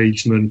particular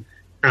tradesmen,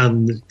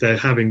 and they're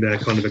having their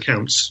kind of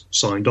accounts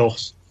signed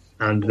off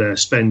and their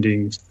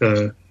spending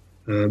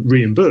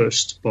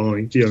reimbursed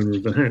by the owner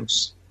of the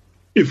house.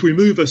 If we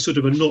move a sort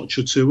of a notch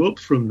or two up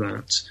from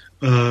that,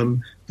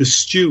 the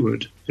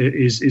steward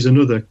is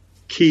another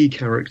key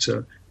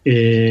character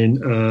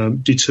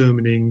in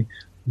determining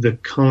the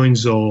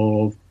kinds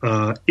of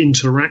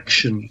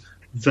interaction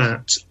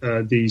that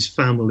these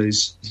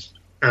families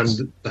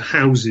and the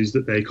houses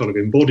that they kind of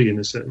embody, in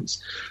a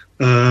sense,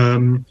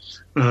 the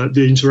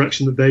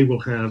interaction that they will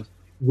have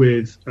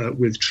with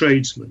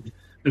tradesmen.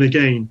 And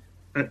again,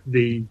 at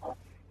the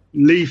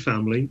Lee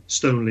family,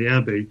 Stoneleigh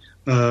Abbey,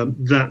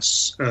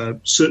 that's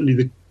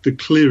certainly the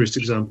clearest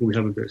example we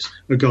have of this.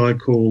 A guy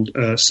called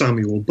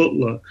Samuel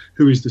Butler,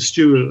 who is the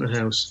steward of the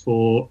house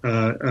for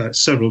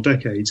several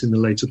decades in the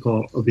later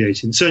part of the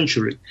 18th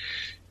century.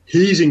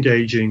 He's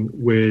engaging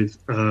with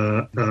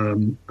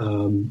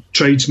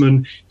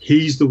tradesmen.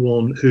 He's the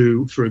one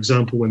who, for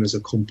example, when there's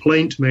a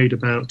complaint made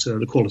about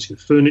the quality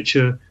of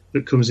furniture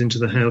that comes into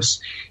the house,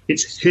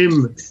 it's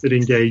him that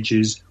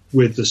engages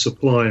with the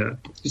supplier.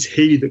 It's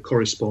he that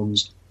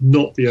corresponds,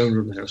 not the owner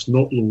of the house,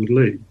 not Lord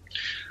Lee.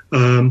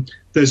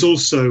 There's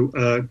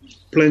also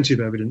plenty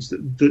of evidence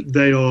that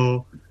they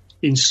are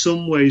in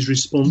some ways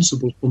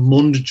responsible for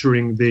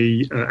monitoring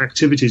the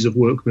activities of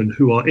workmen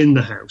who are in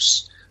the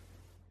house,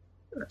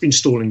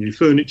 installing new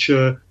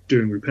furniture,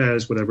 doing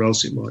repairs, whatever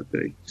else it might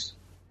be.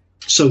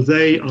 So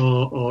they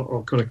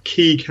are kind of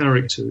key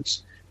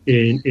characters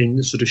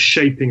in sort of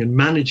shaping and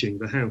managing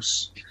the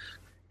house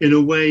in a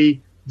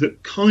way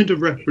that kind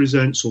of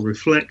represents or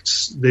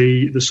reflects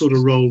the sort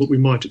of role that we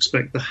might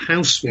expect the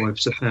housewife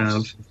to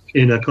have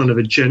in a kind of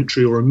a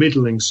gentry or a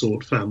middling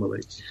sort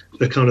family.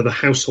 The kind of the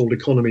household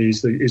economy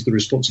is the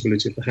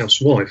responsibility of the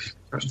housewife,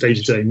 that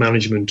day-to-day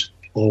management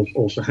of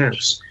the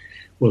house.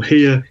 Well,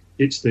 here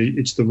it's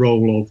the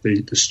role of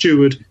the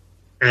steward,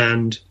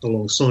 and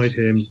alongside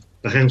him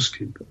the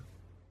housekeeper.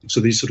 So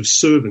these sort of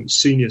servants,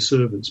 senior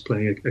servants,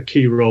 playing a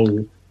key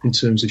role in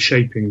terms of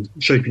shaping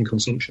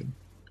consumption.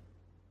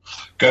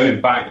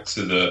 Going back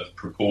to the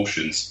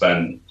proportion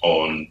spent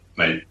on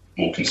maybe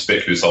more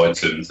conspicuous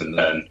items and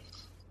then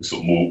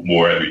sort of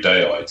more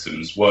everyday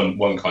items,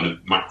 one kind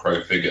of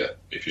macro figure,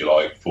 if you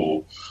like,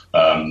 for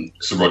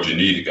Sir Roger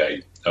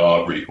Needegate at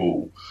Arbury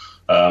Hall,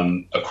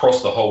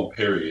 across the whole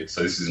period,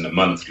 so this isn't a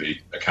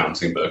monthly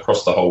accounting, but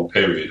across the whole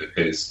period of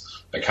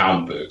his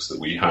account books that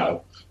we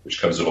have, which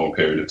covers a long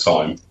period of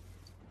time,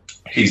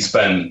 he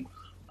spent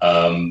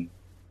 7%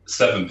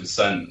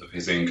 of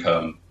his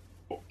income,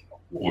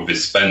 or of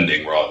his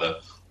spending rather,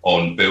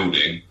 on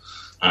building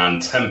and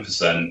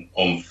 10%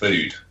 on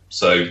food.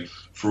 So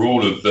for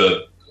all of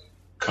the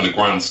kind of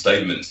grand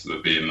statements that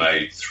were being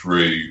made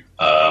through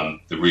the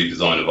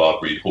redesign of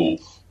Arbury Hall,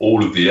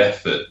 all of the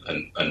effort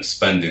and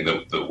spending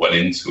that went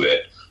into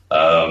it,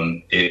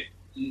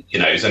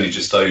 it's only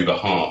just over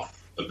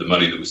half of the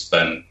money that was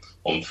spent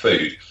on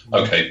food.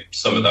 Okay,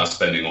 some of that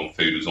spending on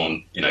food was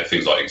on,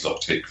 things like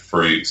exotic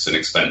fruits and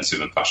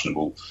expensive and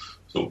fashionable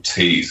sort of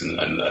teas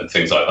and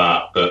things like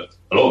that. But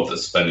a lot of the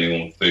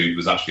spending on food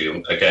was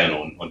actually, again,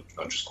 on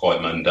just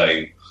quite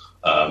mundane,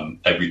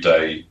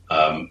 everyday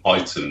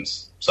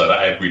items. So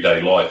that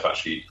everyday life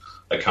actually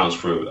accounts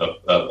for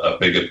a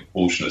bigger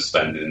proportion of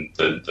spending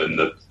than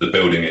the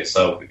building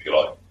itself, if you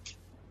like.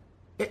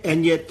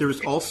 And yet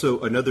there's also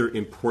another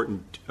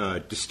important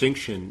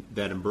distinction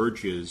that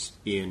emerges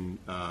in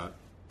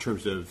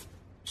terms of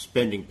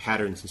spending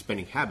patterns and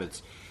spending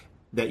habits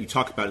that you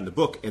talk about in the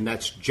book, and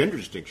that's gender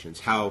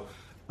distinctions, how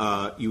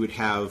you would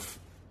have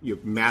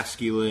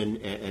masculine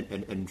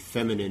and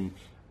feminine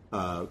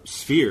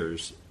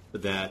spheres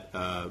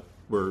that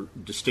were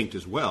distinct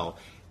as well,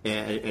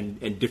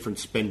 and different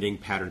spending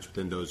patterns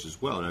within those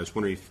as well. And I was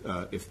wondering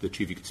if the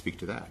two of you could speak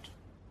to that.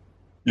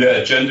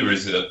 Yeah, gender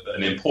is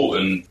an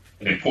important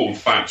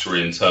factor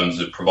in terms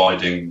of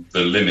providing the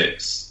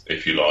limits,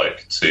 if you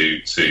like,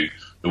 to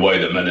the way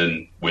that men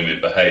and women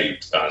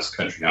behaved as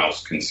country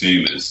house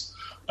consumers.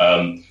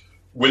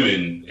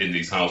 Women in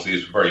these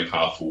houses were very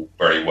powerful,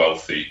 very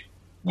wealthy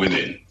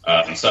women,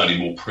 certainly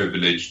more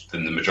privileged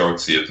than the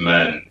majority of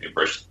men in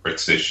British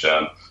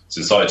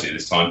society at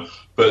this time,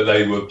 but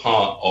they were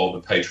part of a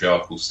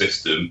patriarchal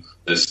system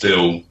that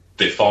still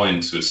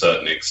defined to a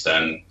certain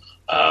extent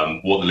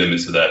what the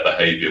limits of their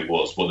behaviour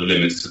was, what the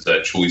limits of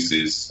their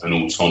choices and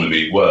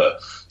autonomy were.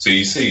 So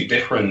you see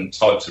different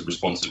types of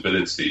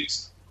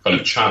responsibilities kind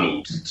of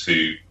channeled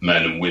to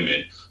men and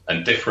women,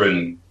 and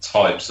different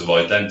types of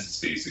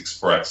identities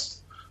expressed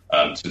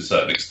to a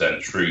certain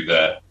extent through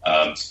their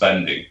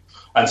spending.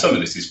 And some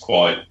of this is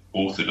quite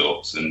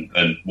orthodox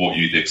and what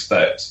you'd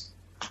expect.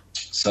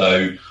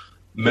 So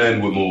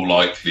men were more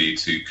likely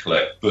to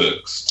collect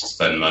books, to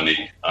spend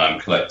money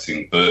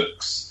collecting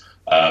books,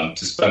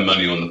 to spend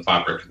money on the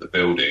fabric of the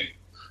building.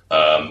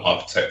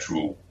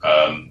 architectural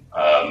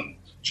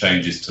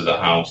changes to the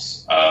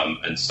house,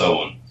 and so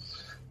on.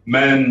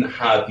 Men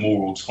had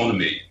more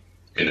autonomy,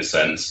 in a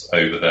sense,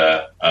 over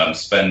their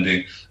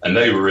spending, and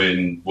they were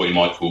in what you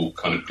might call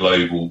kind of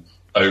global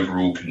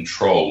overall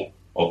control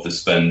of the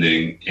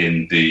spending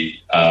in the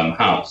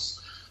house.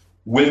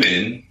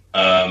 Women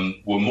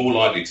were more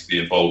likely to be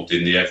involved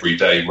in the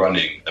everyday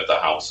running of the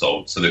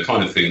household. So the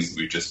kind of things that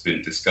we've just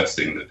been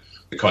discussing,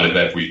 the kind of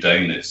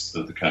everydayness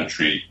of the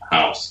country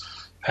house,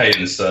 paying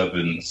the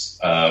servants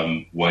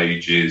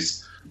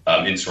wages,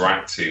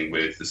 interacting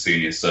with the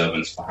senior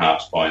servants,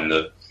 perhaps buying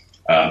the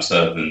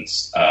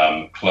servants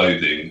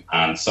clothing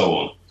and so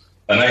on.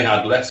 And they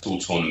had less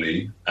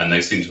autonomy, and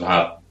they seemed to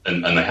have,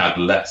 and they had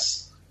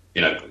less,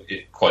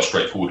 quite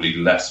straightforwardly,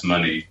 less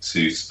money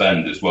to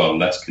spend as well,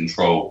 less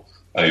control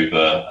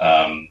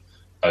over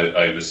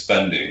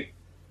spending.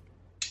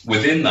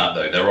 Within that,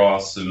 though, there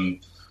are some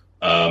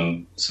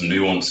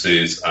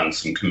nuances and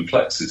some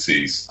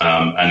complexities,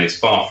 and it's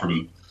far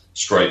from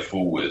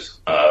straightforward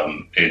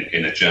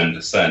in a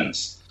gender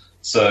sense.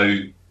 So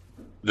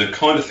the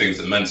kind of things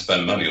that men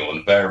spend money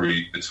on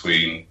vary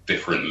between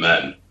different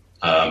men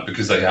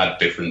because they had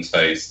different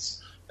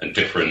tastes and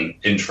different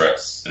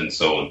interests and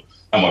so on.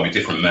 That might be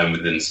different men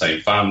within the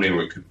same family,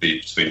 or it could be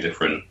between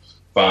different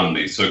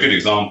families. So a good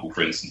example,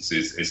 for instance,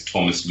 is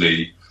Thomas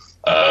Lee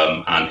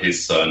and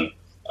his son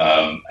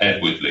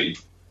Edward Lee.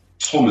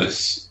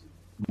 Thomas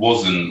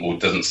wasn't, or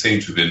doesn't seem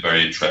to have been,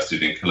 very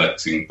interested in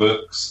collecting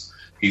books.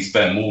 He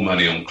spent more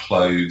money on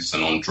clothes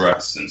and on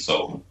dress and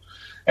so on.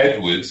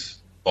 Edward,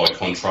 by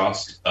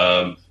contrast,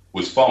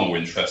 was far more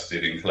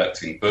interested in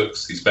collecting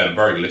books. He spent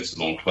very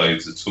little on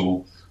clothes at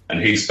all,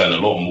 and he spent a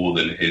lot more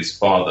than his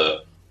father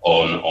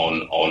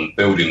on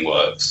building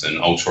works and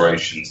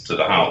alterations to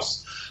the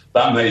house.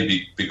 That may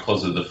be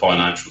because of the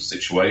financial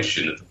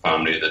situation of the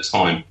family at the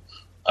time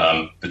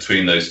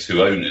between those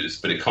two owners,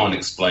 but it can't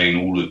explain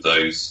all of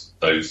those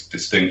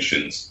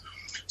distinctions.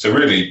 So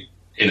really,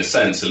 in a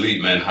sense,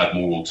 elite men had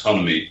more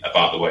autonomy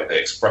about the way they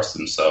express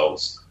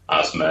themselves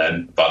as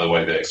men, about the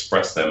way they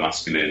express their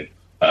masculine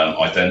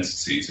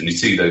identities. And you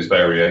see those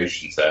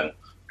variations then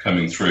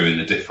coming through in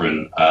the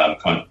different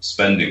kind of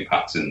spending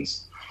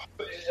patterns.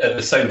 But at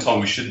the same time,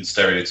 we shouldn't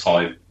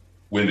stereotype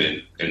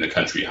women in the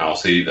country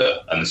house either,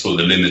 and the sort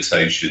of the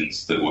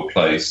limitations that were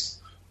placed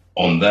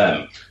on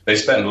them. They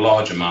spent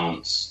large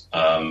amounts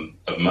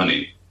of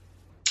money,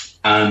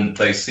 and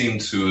they seem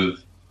to have,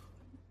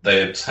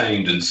 they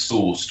obtained and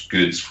sourced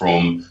goods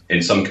from,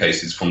 in some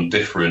cases, from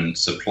different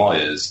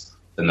suppliers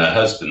than their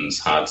husbands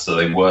had. So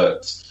they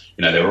worked,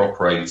 they were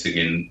operating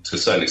in, to a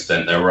certain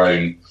extent, their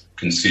own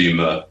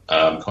consumer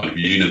kind of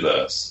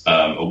universe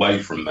away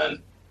from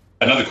men.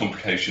 Another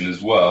complication as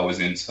well is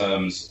in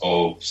terms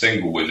of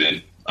single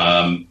women.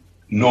 Not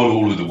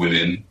all of the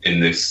women in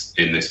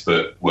this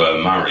book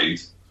were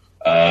married,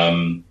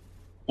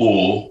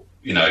 or,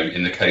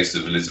 in the case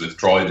of Elizabeth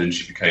Dryden,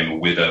 she became a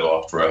widow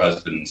after her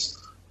husband's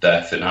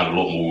death and had a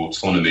lot more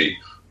autonomy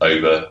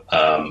over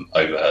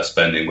her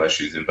spending, where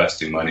she was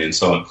investing money and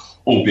so on,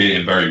 albeit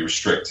in very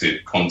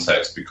restricted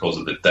context because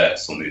of the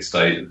debts on the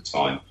estate at the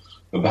time.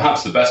 But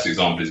perhaps the best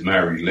example is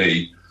Mary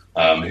Lee,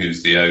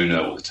 who's the owner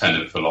or the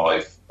tenant for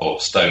life of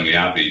Stoneleigh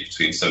Abbey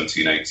between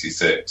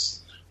 1786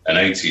 and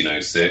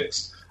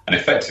 1806, and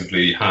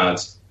effectively had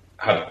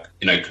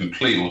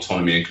complete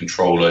autonomy and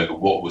control over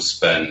what was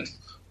spent,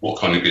 what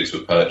kind of goods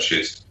were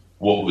purchased,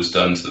 what was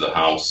done to the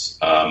house,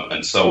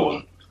 and so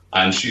on.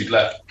 And she's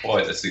left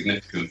quite a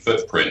significant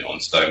footprint on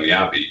Stoneleigh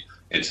Abbey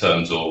in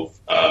terms of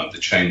the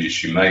changes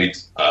she made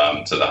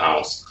to the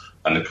house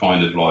and the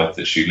kind of life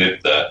that she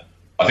lived there.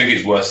 I think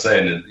it's worth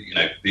saying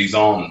that these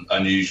aren't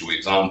unusual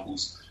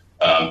examples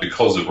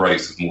because of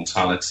rates of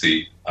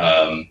mortality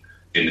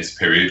in this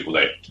period.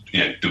 Although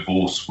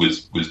divorce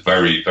was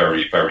very,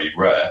 very, very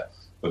rare,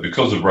 but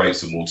because of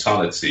rates of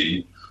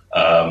mortality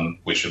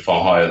which are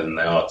far higher than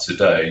they are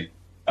today,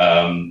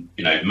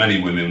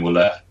 many women were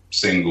left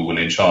single and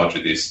in charge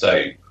of the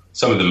estate.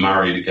 Some of them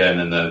married again,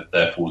 and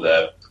therefore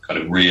they're kind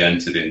of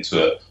re-entered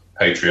into a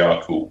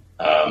patriarchal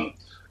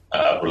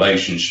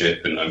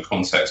relationship and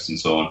context and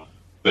so on.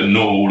 But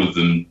not all of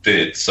them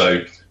did.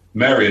 So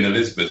Mary and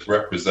Elizabeth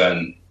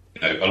represent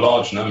a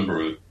large number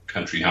of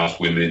country house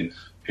women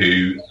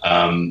who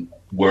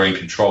were in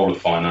control of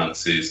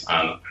finances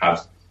and had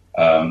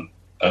a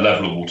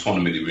level of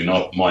autonomy that we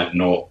might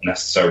not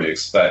necessarily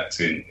expect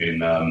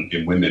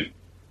in women.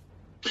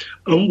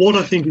 And what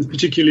I think is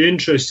particularly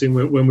interesting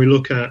when we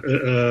look at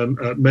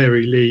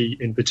Mary Lee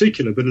in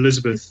particular, but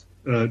Elizabeth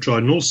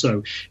Dryden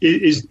also,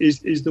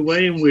 is the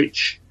way in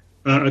which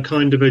a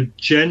kind of a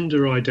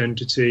gender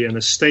identity and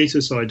a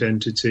status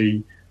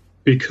identity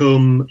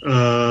become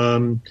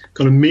kind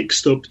of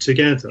mixed up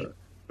together.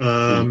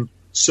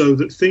 So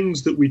that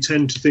things that we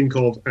tend to think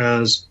of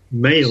as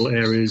male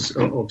areas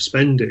of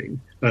spending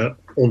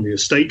on the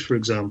estate, for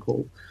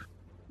example,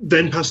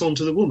 then pass on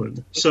to the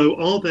woman. So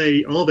are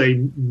they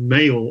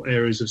male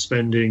areas of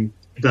spending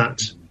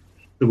that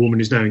the woman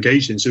is now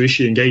engaged in. So is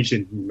she engaged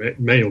in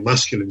male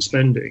masculine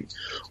spending,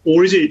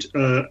 or is it?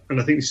 And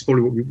I think this is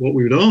probably what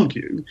we would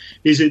argue: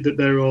 is it that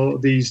there are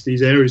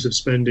these areas of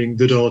spending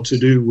that are to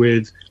do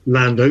with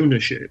land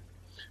ownership?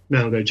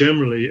 Now they're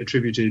generally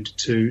attributed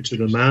to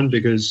the man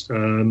because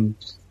in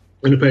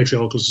a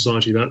patriarchal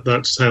society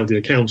that's how the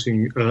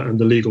accounting and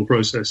the legal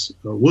process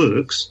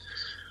works.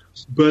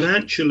 But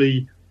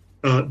actually,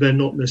 they're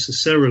not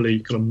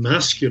necessarily kind of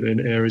masculine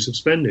areas of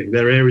spending.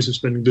 They're areas of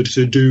spending that are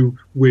to do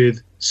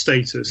with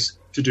status,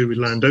 to do with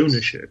land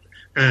ownership.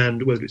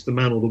 And whether it's the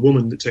man or the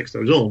woman that takes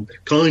those on,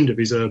 kind of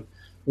is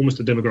almost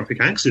a demographic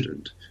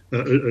accident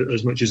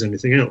as much as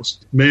anything else.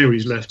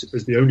 Mary's left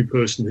as the only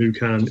person who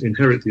can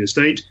inherit the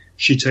estate.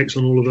 She takes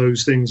on all of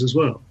those things as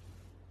well.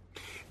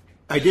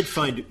 I did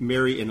find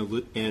Mary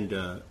and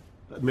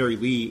Mary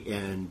Lee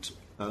and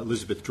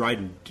Elizabeth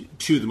Dryden,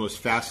 two of the most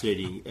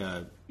fascinating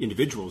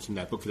individuals in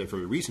that book for that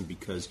very reason,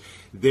 because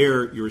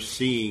there you're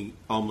seeing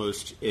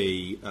almost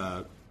a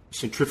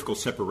centrifugal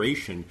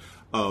separation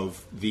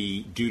of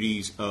the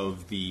duties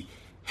of the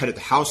head of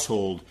the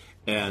household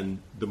and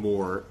the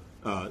more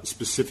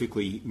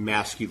specifically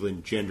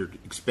masculine gendered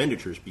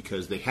expenditures,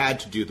 because they had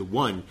to do the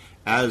one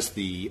as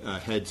the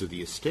heads of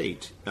the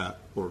estate,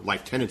 or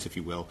life tenants, if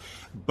you will,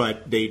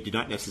 but they did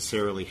not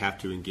necessarily have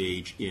to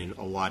engage in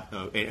a lot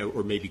of,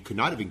 or maybe could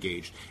not have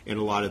engaged in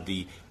a lot of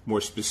the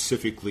more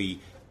specifically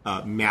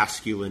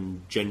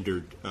masculine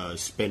gendered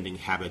spending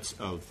habits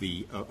of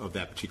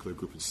that particular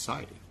group of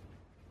society.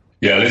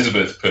 Yeah,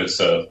 Elizabeth puts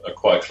a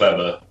quite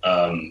clever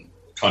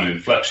kind of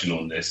inflection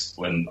on this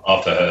when,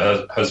 after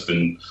her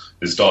husband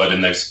has died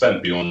and they've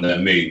spent beyond their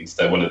means,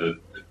 they're one of the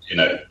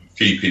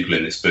few people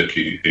in this book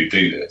who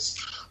do this.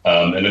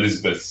 And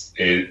Elizabeth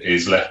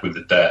is left with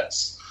the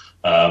debts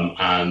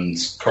and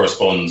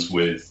corresponds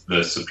with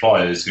the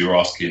suppliers who are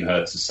asking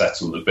her to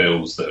settle the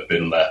bills that have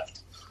been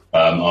left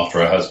after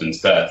her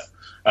husband's death,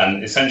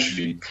 and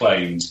essentially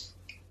claims,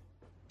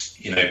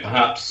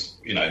 perhaps,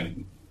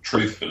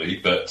 truthfully,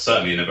 but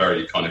certainly in a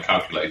very kind of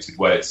calculated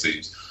way, it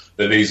seems,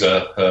 that these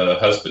are her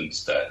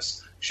husband's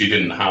debts. She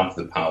didn't have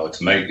the power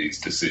to make these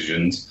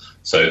decisions,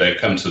 so they've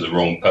come to the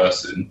wrong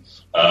person,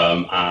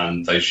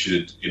 and they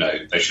should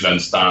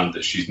understand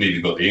that she's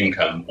neither got the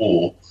income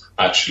or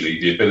actually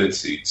the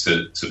ability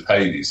to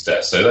pay these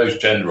debts. So those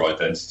gender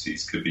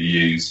identities could be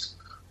used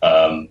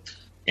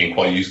in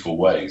quite useful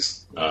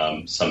ways,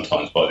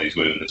 sometimes by these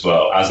women as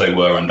well, as they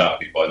were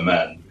undoubtedly by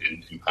men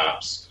in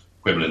perhaps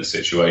equivalent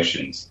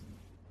situations.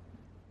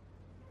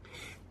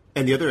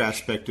 And the other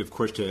aspect, of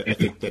course, I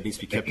think that needs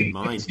to be kept in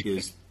mind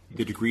is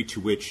the degree to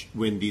which,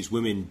 when these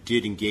women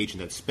did engage in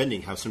that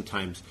spending, how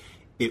sometimes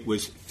it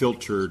was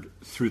filtered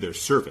through their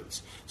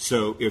servants.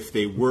 So if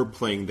they were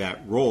playing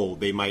that role,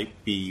 they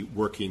might be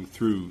working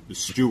through the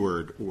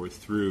steward, or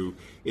through,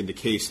 in the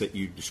case that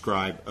you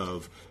describe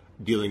of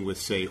dealing with,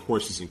 say,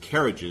 horses and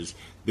carriages,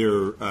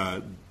 they're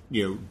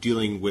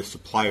dealing with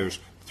suppliers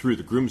through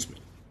the groomsmen.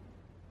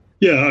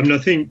 Yeah, I mean, I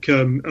think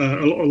a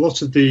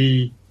lot of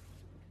the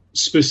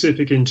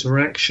specific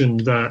interaction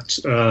that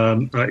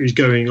is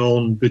going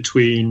on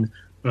between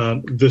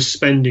the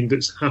spending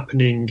that's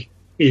happening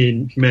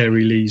in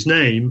Mary Lee's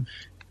name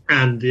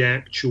and the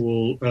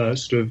actual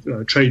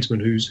tradesman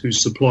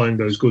who's supplying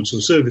those goods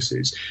or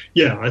services.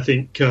 Yeah, I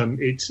think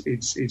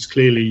it's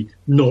clearly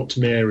not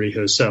Mary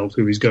herself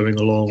who is going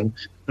along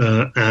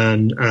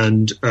and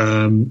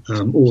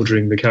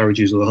ordering the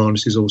carriages or the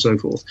harnesses or so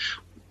forth.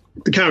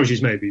 The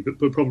carriages maybe, but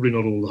probably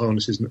not all the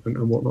harnesses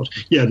and whatnot.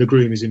 Yeah, the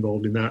groom is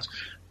involved in that.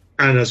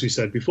 And as we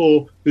said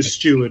before, the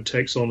steward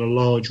takes on a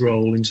large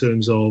role in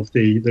terms of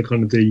the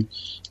kind of the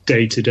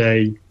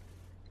day-to-day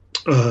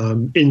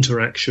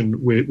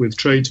interaction with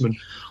tradesmen.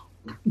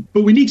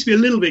 But we need to be a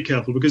little bit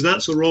careful, because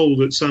that's a role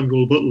that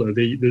Samuel Butler,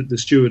 the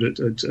steward at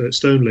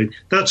Stoneleigh,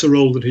 that's a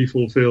role that he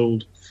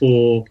fulfilled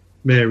for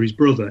Mary's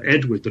brother,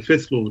 Edward, the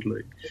fifth Lord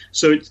Lee.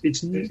 So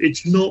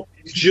it's not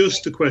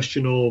just a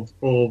question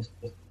of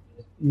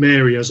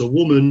Mary as a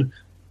woman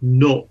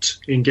not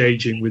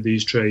engaging with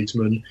these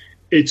tradesmen.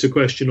 It's a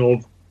question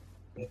of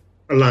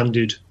a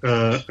landed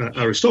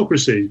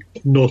aristocracy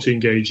not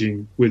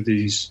engaging with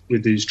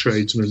these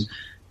tradesmen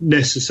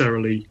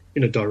necessarily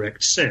in a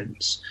direct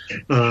sense.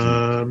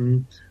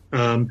 Now,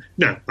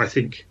 I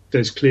think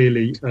there's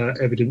clearly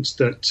evidence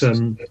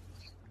that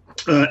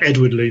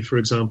Edward Lee, for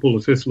example,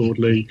 the fifth Lord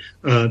Lee,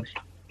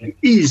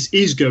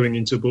 is going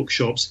into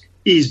bookshops,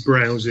 is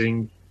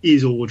browsing,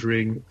 is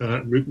ordering,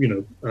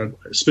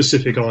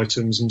 specific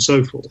items and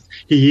so forth.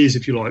 He is,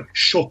 if you like,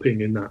 shopping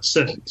in that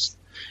sense.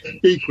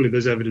 Equally,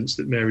 there's evidence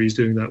that Mary is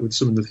doing that with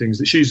some of the things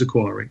that she's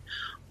acquiring.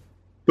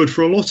 But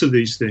for a lot of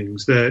these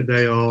things,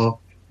 they are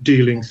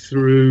dealing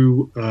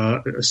through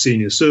a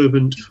senior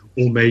servant,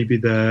 or maybe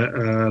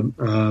they're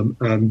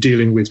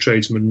dealing with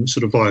tradesmen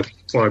sort of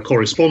via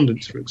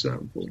correspondence, for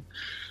example.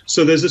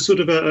 So there's a sort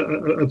of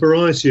a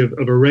variety of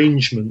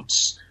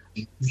arrangements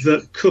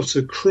that cut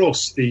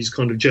across these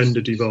kind of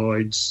gender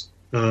divides,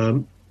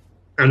 and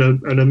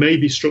are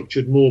maybe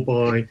structured more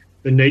by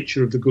the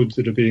nature of the goods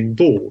that are being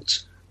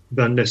bought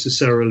than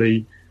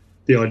necessarily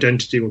the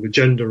identity or the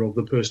gender of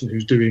the person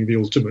who's doing the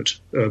ultimate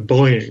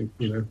buying,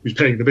 who's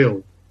paying the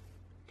bill.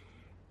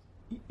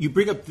 You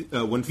bring up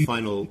one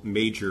final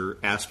major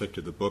aspect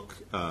of the book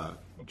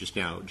just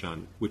now,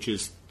 John, which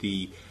is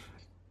the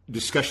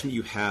discussion that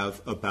you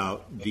have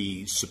about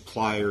the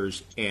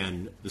suppliers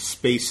and the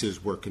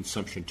spaces where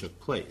consumption took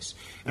place.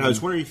 And I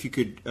was wondering if you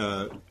could,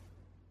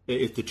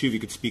 if the two of you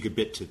could speak a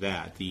bit to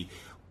that,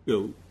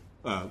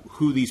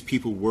 who these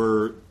people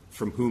were,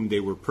 from whom they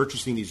were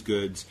purchasing these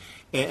goods,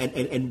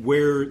 and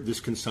where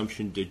this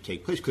consumption did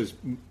take place, because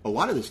a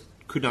lot of this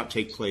could not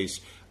take place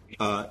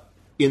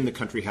in the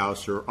country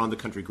house or on the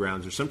country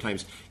grounds, or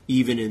sometimes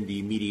even in the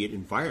immediate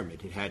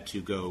environment. It had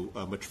to go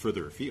much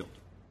further afield.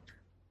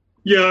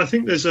 Yeah, I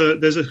think there's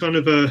a kind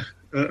of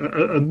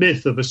a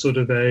myth of a sort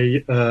of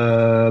a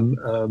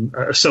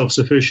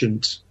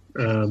self-sufficient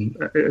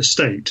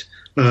estate,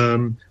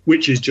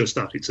 which is just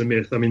that. It's a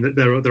myth. I mean,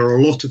 there are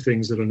a lot of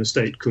things that an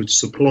estate could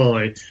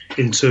supply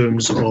in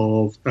terms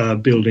of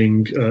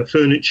building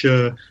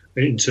furniture,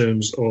 in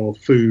terms of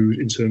food,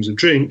 in terms of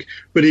drink,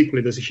 but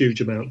equally there's a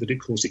huge amount that, of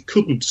course, it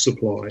couldn't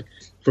supply,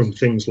 from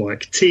things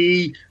like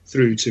tea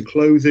through to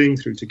clothing,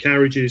 through to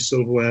carriages,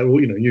 silverware, or,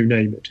 you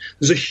name it.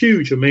 There's a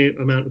huge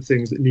amount of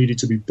things that needed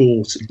to be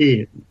bought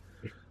in.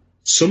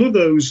 Some of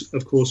those,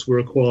 of course, were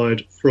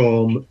acquired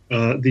from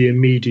the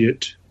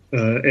immediate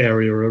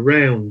area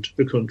around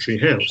the country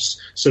house.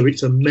 So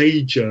it's a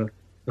major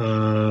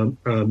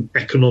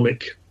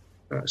economic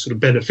sort of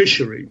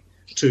beneficiary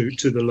to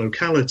the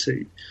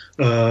locality.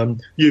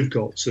 You've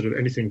got sort of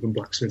anything from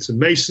blacksmiths and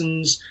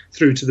masons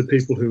through to the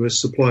people who are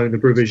supplying the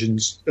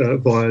provisions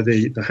via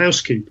the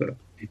housekeeper.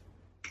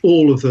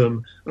 All of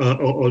them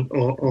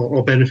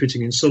are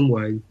benefiting in some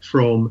way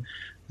from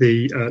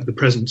the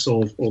presence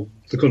of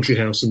the country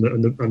house and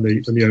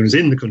the owners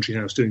in the country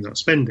house doing that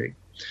spending.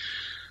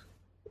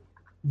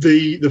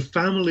 The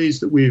families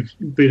that we've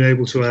been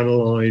able to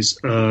analyse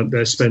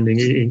their spending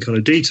in kind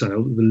of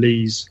detail, the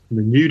Lees and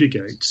the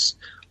Newdigates,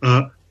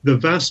 the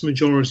vast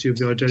majority of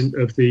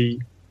the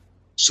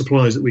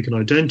suppliers that we can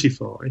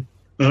identify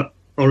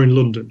are in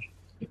London.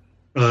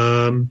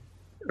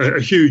 A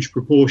huge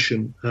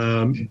proportion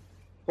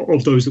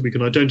of those that we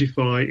can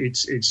identify,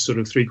 it's sort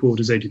of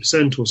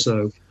 80% or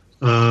so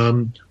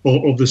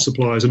of the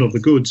suppliers and of the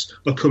goods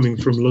are coming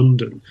from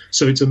London.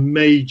 So it's a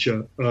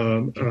major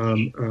role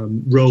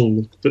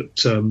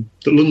that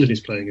London is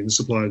playing in the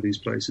supply of these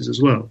places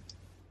as well.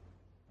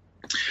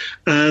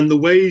 And the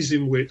ways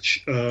in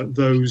which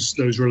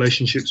those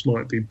relationships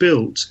might be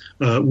built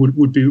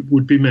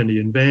would be many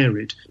and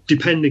varied,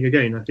 depending,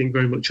 again, I think,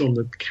 very much on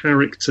the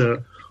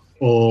character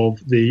of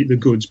the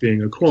goods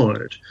being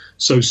acquired.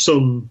 So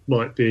some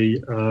might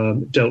be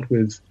dealt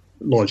with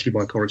largely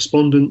by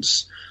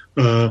correspondence.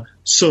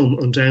 Some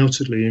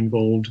undoubtedly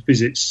involved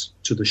visits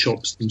to the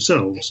shops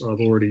themselves. I've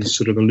already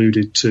sort of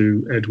alluded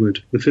to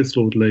Edward the Fifth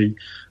Lord Lee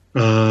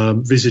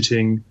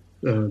visiting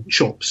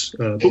shops,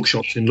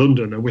 bookshops in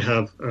London, and we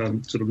have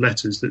sort of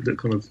letters that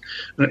kind of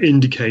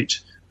indicate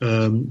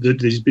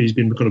that he's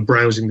been kind of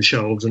browsing the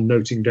shelves and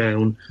noting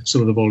down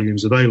some of the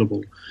volumes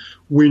available.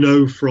 We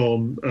know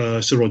from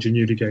Sir Roger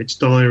Newdigate's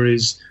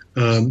diaries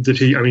that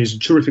he's a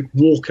terrific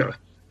walker.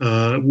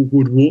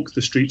 Would walk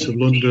the streets of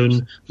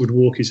London, would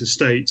walk his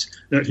estate.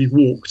 He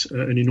walked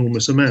an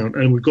enormous amount,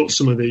 and we've got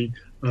some of the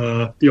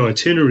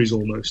itineraries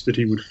almost that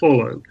he would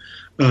follow.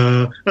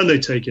 And they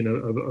take in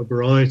a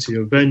variety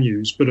of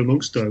venues, but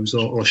amongst those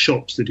are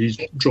shops that he's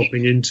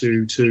dropping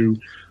into to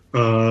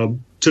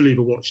leave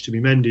a watch to be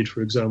mended,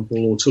 for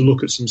example, or to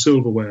look at some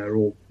silverware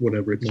or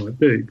whatever it might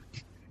be.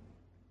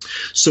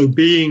 So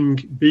being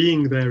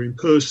there in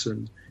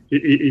person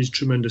is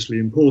tremendously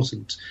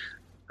important.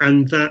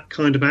 And that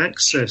kind of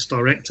access,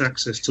 direct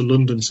access to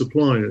London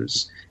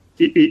suppliers,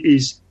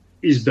 is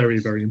very,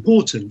 very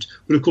important.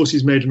 But of course,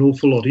 it's made an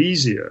awful lot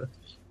easier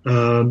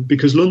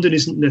because London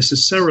isn't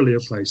necessarily a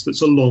place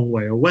that's a long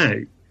way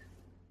away.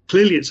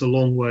 Clearly, it's a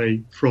long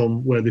way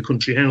from where the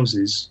country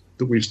houses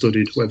that we've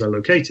studied, where they're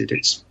located.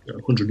 It's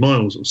 100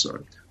 miles or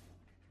so.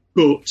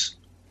 But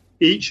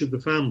each of the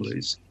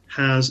families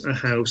has a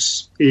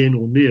house in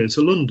or near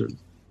to London.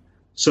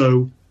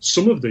 So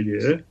some of the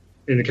year,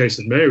 in the case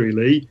of Mary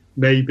Lee,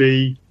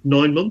 maybe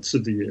 9 months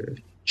of the year,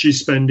 she's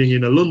spending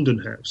in a London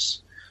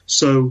house.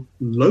 So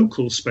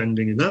local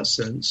spending in that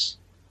sense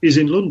is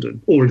in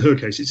London, or in her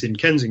case, it's in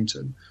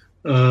Kensington.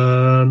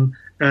 And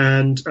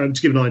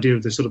to give an idea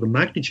of the sort of the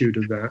magnitude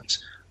of that,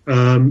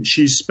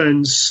 she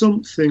spends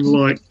something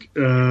like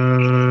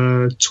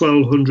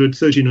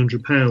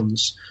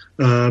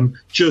 £1,300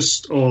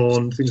 just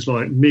on things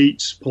like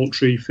meat,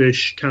 poultry,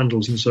 fish,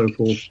 candles, and so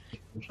forth,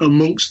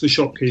 amongst the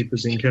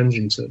shopkeepers in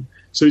Kensington.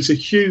 So it's a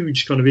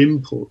huge kind of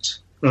input.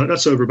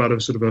 That's over about a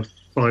sort of a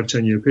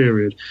 5-10 year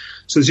period.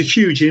 So there's a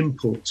huge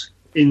input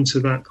into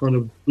that kind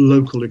of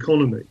local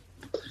economy.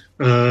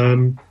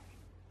 But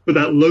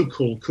that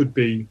local could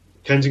be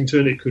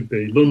Kensington, it could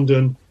be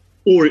London,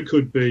 or it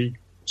could be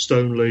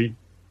Stoneleigh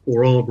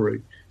or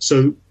Arbury.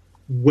 So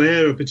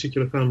where a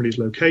particular family is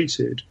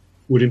located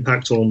would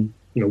impact on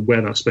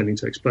where that spending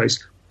takes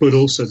place, but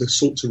also the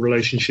sorts of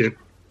relationship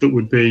that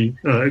would be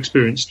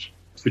experienced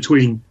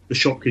between the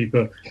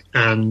shopkeeper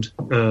and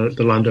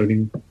the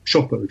landowning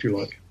shopper, if you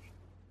like.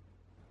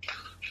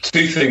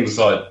 Two things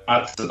I'd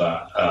add to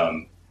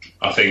that.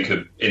 I think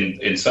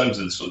in terms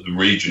of sort of the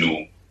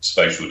regional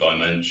spatial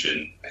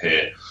dimension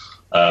here,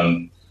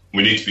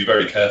 we need to be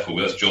very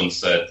careful. As John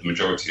said, the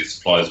majority of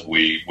suppliers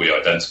we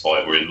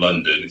identify were in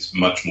London. It's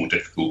much more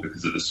difficult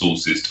because of the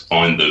sources to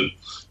find them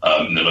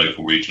in the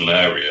local regional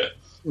area.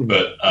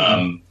 But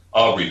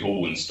Arbury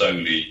Hall and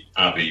Stoneleigh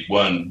Abbey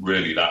weren't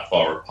really that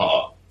far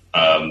apart.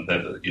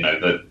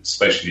 They're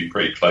spatially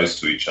pretty close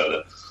to each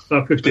other.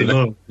 About 15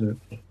 miles.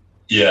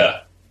 Yeah.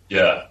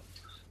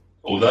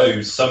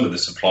 Although some of the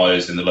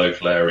suppliers in the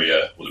local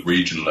area, or the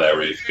regional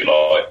area, if you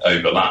like,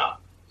 overlap,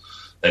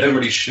 they don't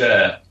really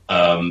share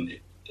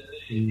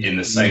in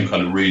the same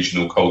kind of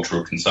regional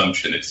cultural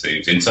consumption, it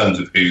seems. In terms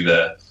of who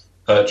they're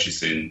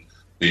purchasing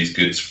these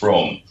goods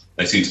from,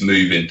 they seem to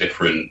move in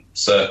different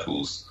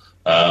circles.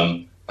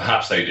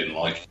 Perhaps they didn't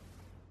like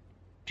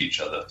each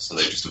other, so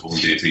they just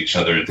avoided each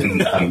other and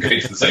didn't go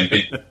to the same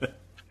people.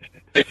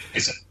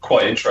 It's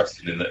quite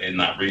interesting in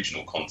that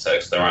regional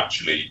context. They're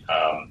actually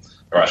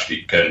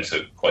going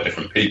to quite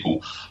different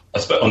people. I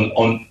suppose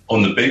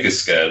on the bigger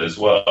scale as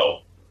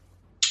well,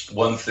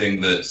 one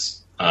thing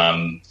that's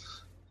not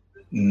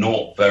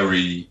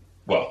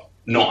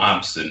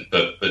absent,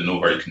 but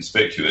not very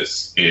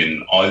conspicuous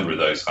in either of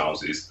those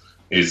houses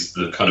is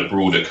the kind of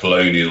broader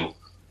colonial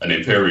and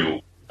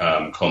imperial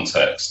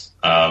context,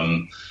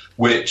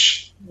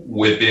 which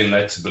we're being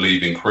led to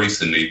believe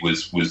increasingly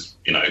was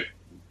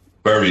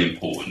very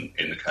important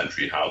in the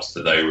country house,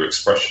 that they were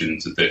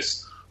expressions of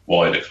this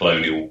wider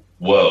colonial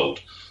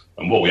world.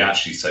 And what we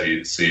actually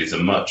see is a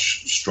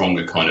much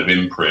stronger kind of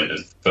imprint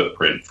and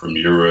footprint from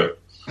Europe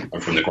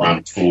and from the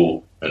Grand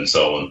Tour and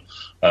so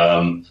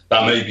on.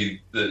 That may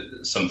be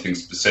something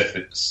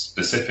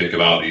specific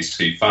about these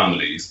two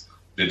families.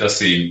 It does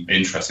seem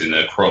interesting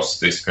that across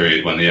this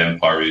period when the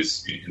empire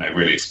is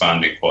really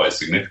expanding quite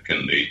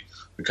significantly,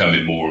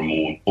 becoming more and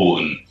more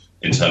important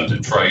in terms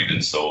of trade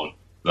and so on,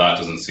 that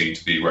doesn't seem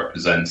to be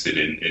represented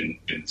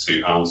in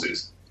two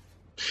houses.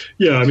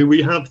 Yeah, I mean,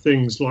 we have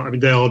things like,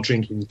 they are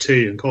drinking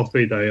tea and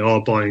coffee, they are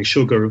buying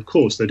sugar, of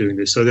course they're doing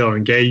this, so they are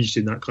engaged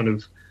in that kind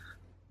of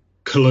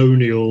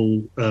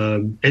colonial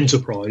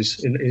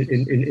enterprise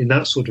in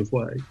that sort of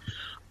way.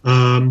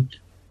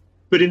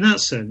 But in that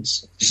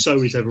sense,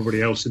 so is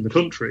everybody else in the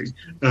country.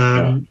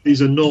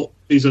 These are not,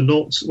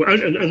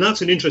 and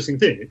that's an interesting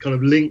thing. It kind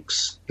of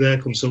links their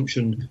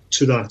consumption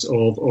to that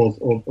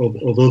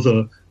of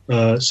other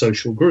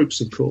social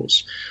groups, of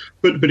course.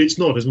 But it's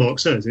not, as Mark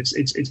says,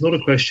 it's not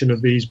a question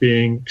of these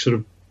being sort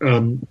of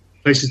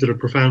places that are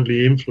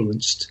profoundly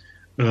influenced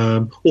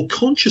or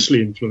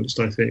consciously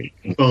influenced, I think,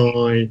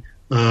 by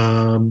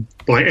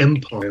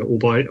empire or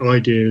by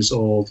ideas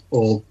of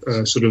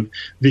sort of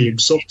the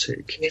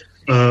exotic.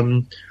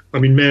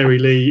 Mary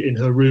Lee in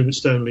her room at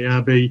Stoneleigh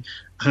Abbey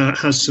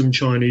has some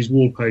Chinese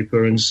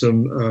wallpaper and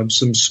some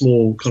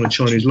small kind of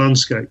Chinese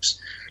landscapes.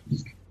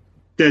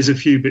 There's a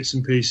few bits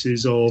and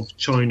pieces of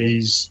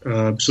Chinese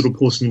sort of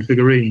porcelain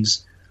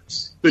figurines,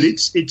 but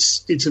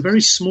it's a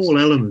very small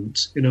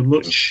element in a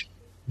much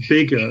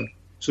bigger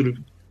sort of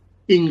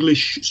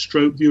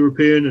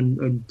English/European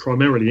and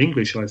primarily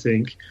English, I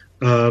think,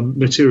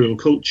 material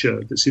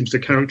culture that seems to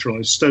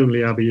characterise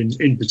Stoneleigh Abbey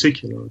in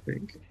particular, I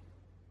think.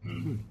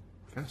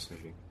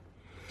 Fascinating.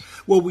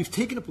 Well, we've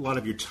taken up a lot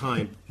of your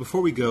time.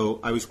 Before we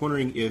go, I was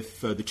wondering if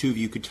the two of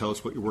you could tell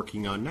us what you're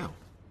working on now.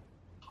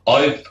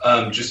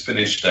 I've just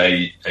finished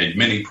a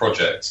mini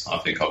project, I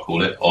think I'll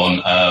call it,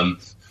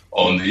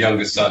 on the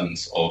younger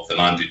sons of the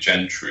landed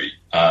gentry,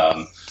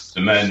 the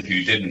men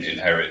who didn't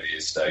inherit the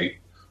estate,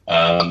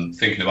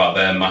 thinking about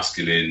their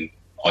masculine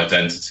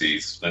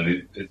identities.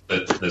 And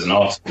there's an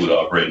article that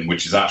I've written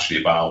which is actually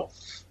about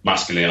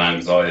masculine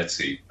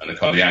anxiety and the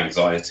kind of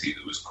anxiety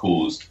that was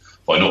caused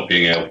by not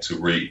being able to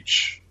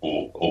reach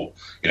or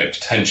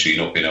potentially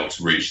not being able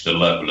to reach the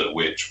level at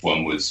which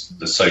one was,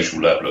 the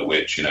social level at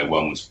which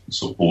one was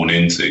sort of born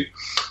into.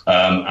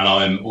 And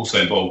I'm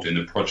also involved in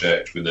a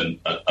project with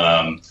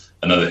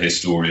another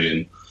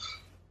historian,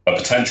 a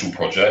potential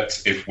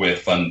project, if we're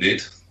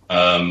funded,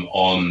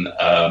 on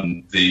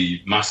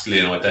the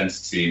masculine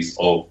identities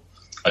of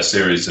a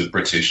series of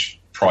British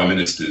prime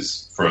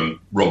ministers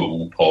from Robert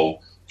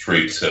Walpole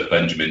through to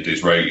Benjamin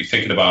Disraeli,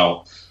 thinking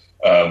about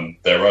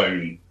their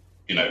own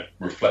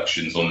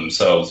reflections on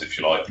themselves, if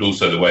you like, but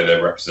also the way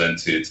they're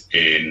represented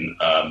in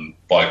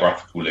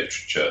biographical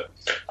literature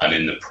and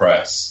in the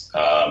press,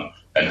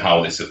 and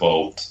how this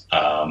evolved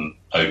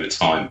over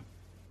time.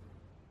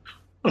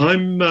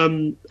 I'm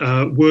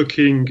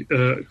working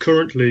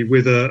currently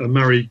with a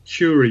Marie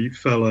Curie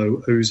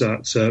fellow who's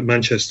at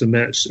Manchester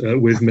Met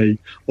with me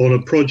on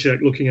a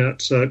project looking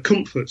at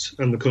comfort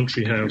and the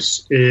country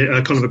house,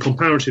 a kind of a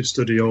comparative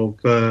study of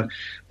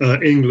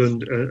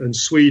England and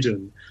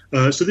Sweden.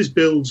 So this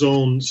builds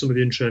on some of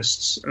the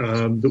interests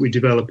that we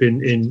develop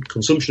in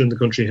consumption in the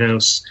country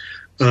house,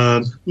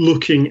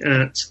 looking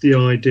at the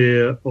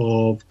idea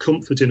of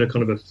comfort in a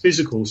kind of a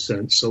physical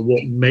sense. So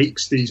what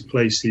makes these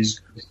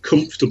places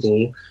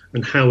comfortable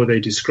and how are they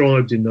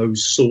described in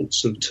those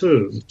sorts of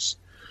terms?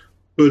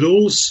 But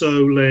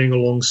also laying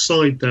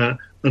alongside that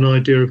an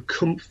idea of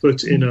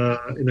comfort in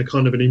a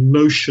kind of an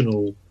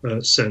emotional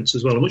sense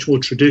as well, a much more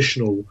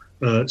traditional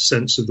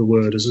sense of the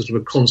word, as a sort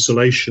of a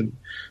consolation.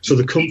 So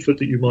the comfort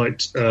that you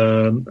might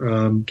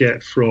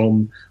get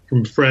from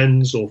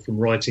friends or from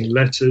writing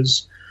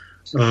letters,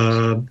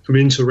 from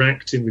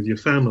interacting with your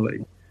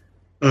family,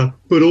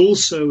 but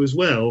also as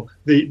well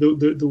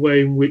the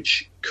way in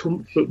which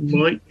comfort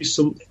might be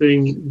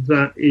something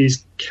that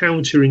is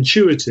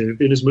counterintuitive,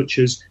 in as much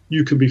as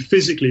you can be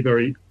physically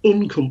very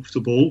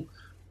uncomfortable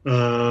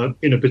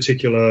in a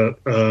particular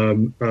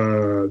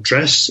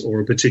dress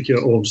or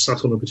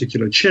sat on a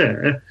particular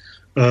chair.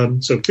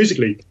 So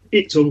physically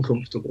it's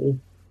uncomfortable,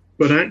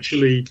 but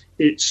actually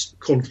it's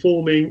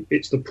conforming,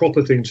 it's the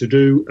proper thing to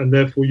do, and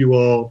therefore you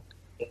are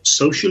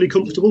socially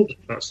comfortable.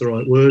 That's the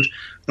right word.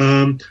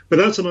 But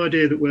that's an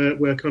idea that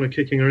we're kind of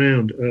kicking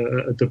around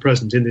at the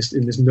present in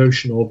this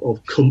notion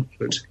of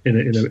comfort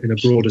in a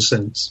broader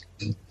sense.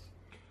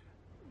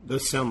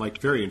 Those sound like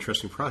very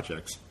interesting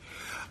projects.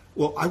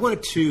 Well, I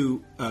wanted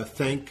to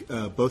thank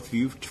both of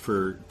you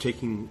for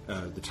taking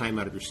the time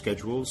out of your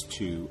schedules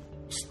to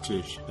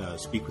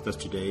speak with us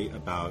today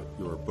about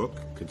your book,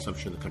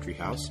 Consumption in the Country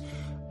House.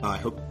 I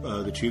hope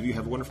the two of you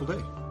have a wonderful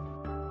day.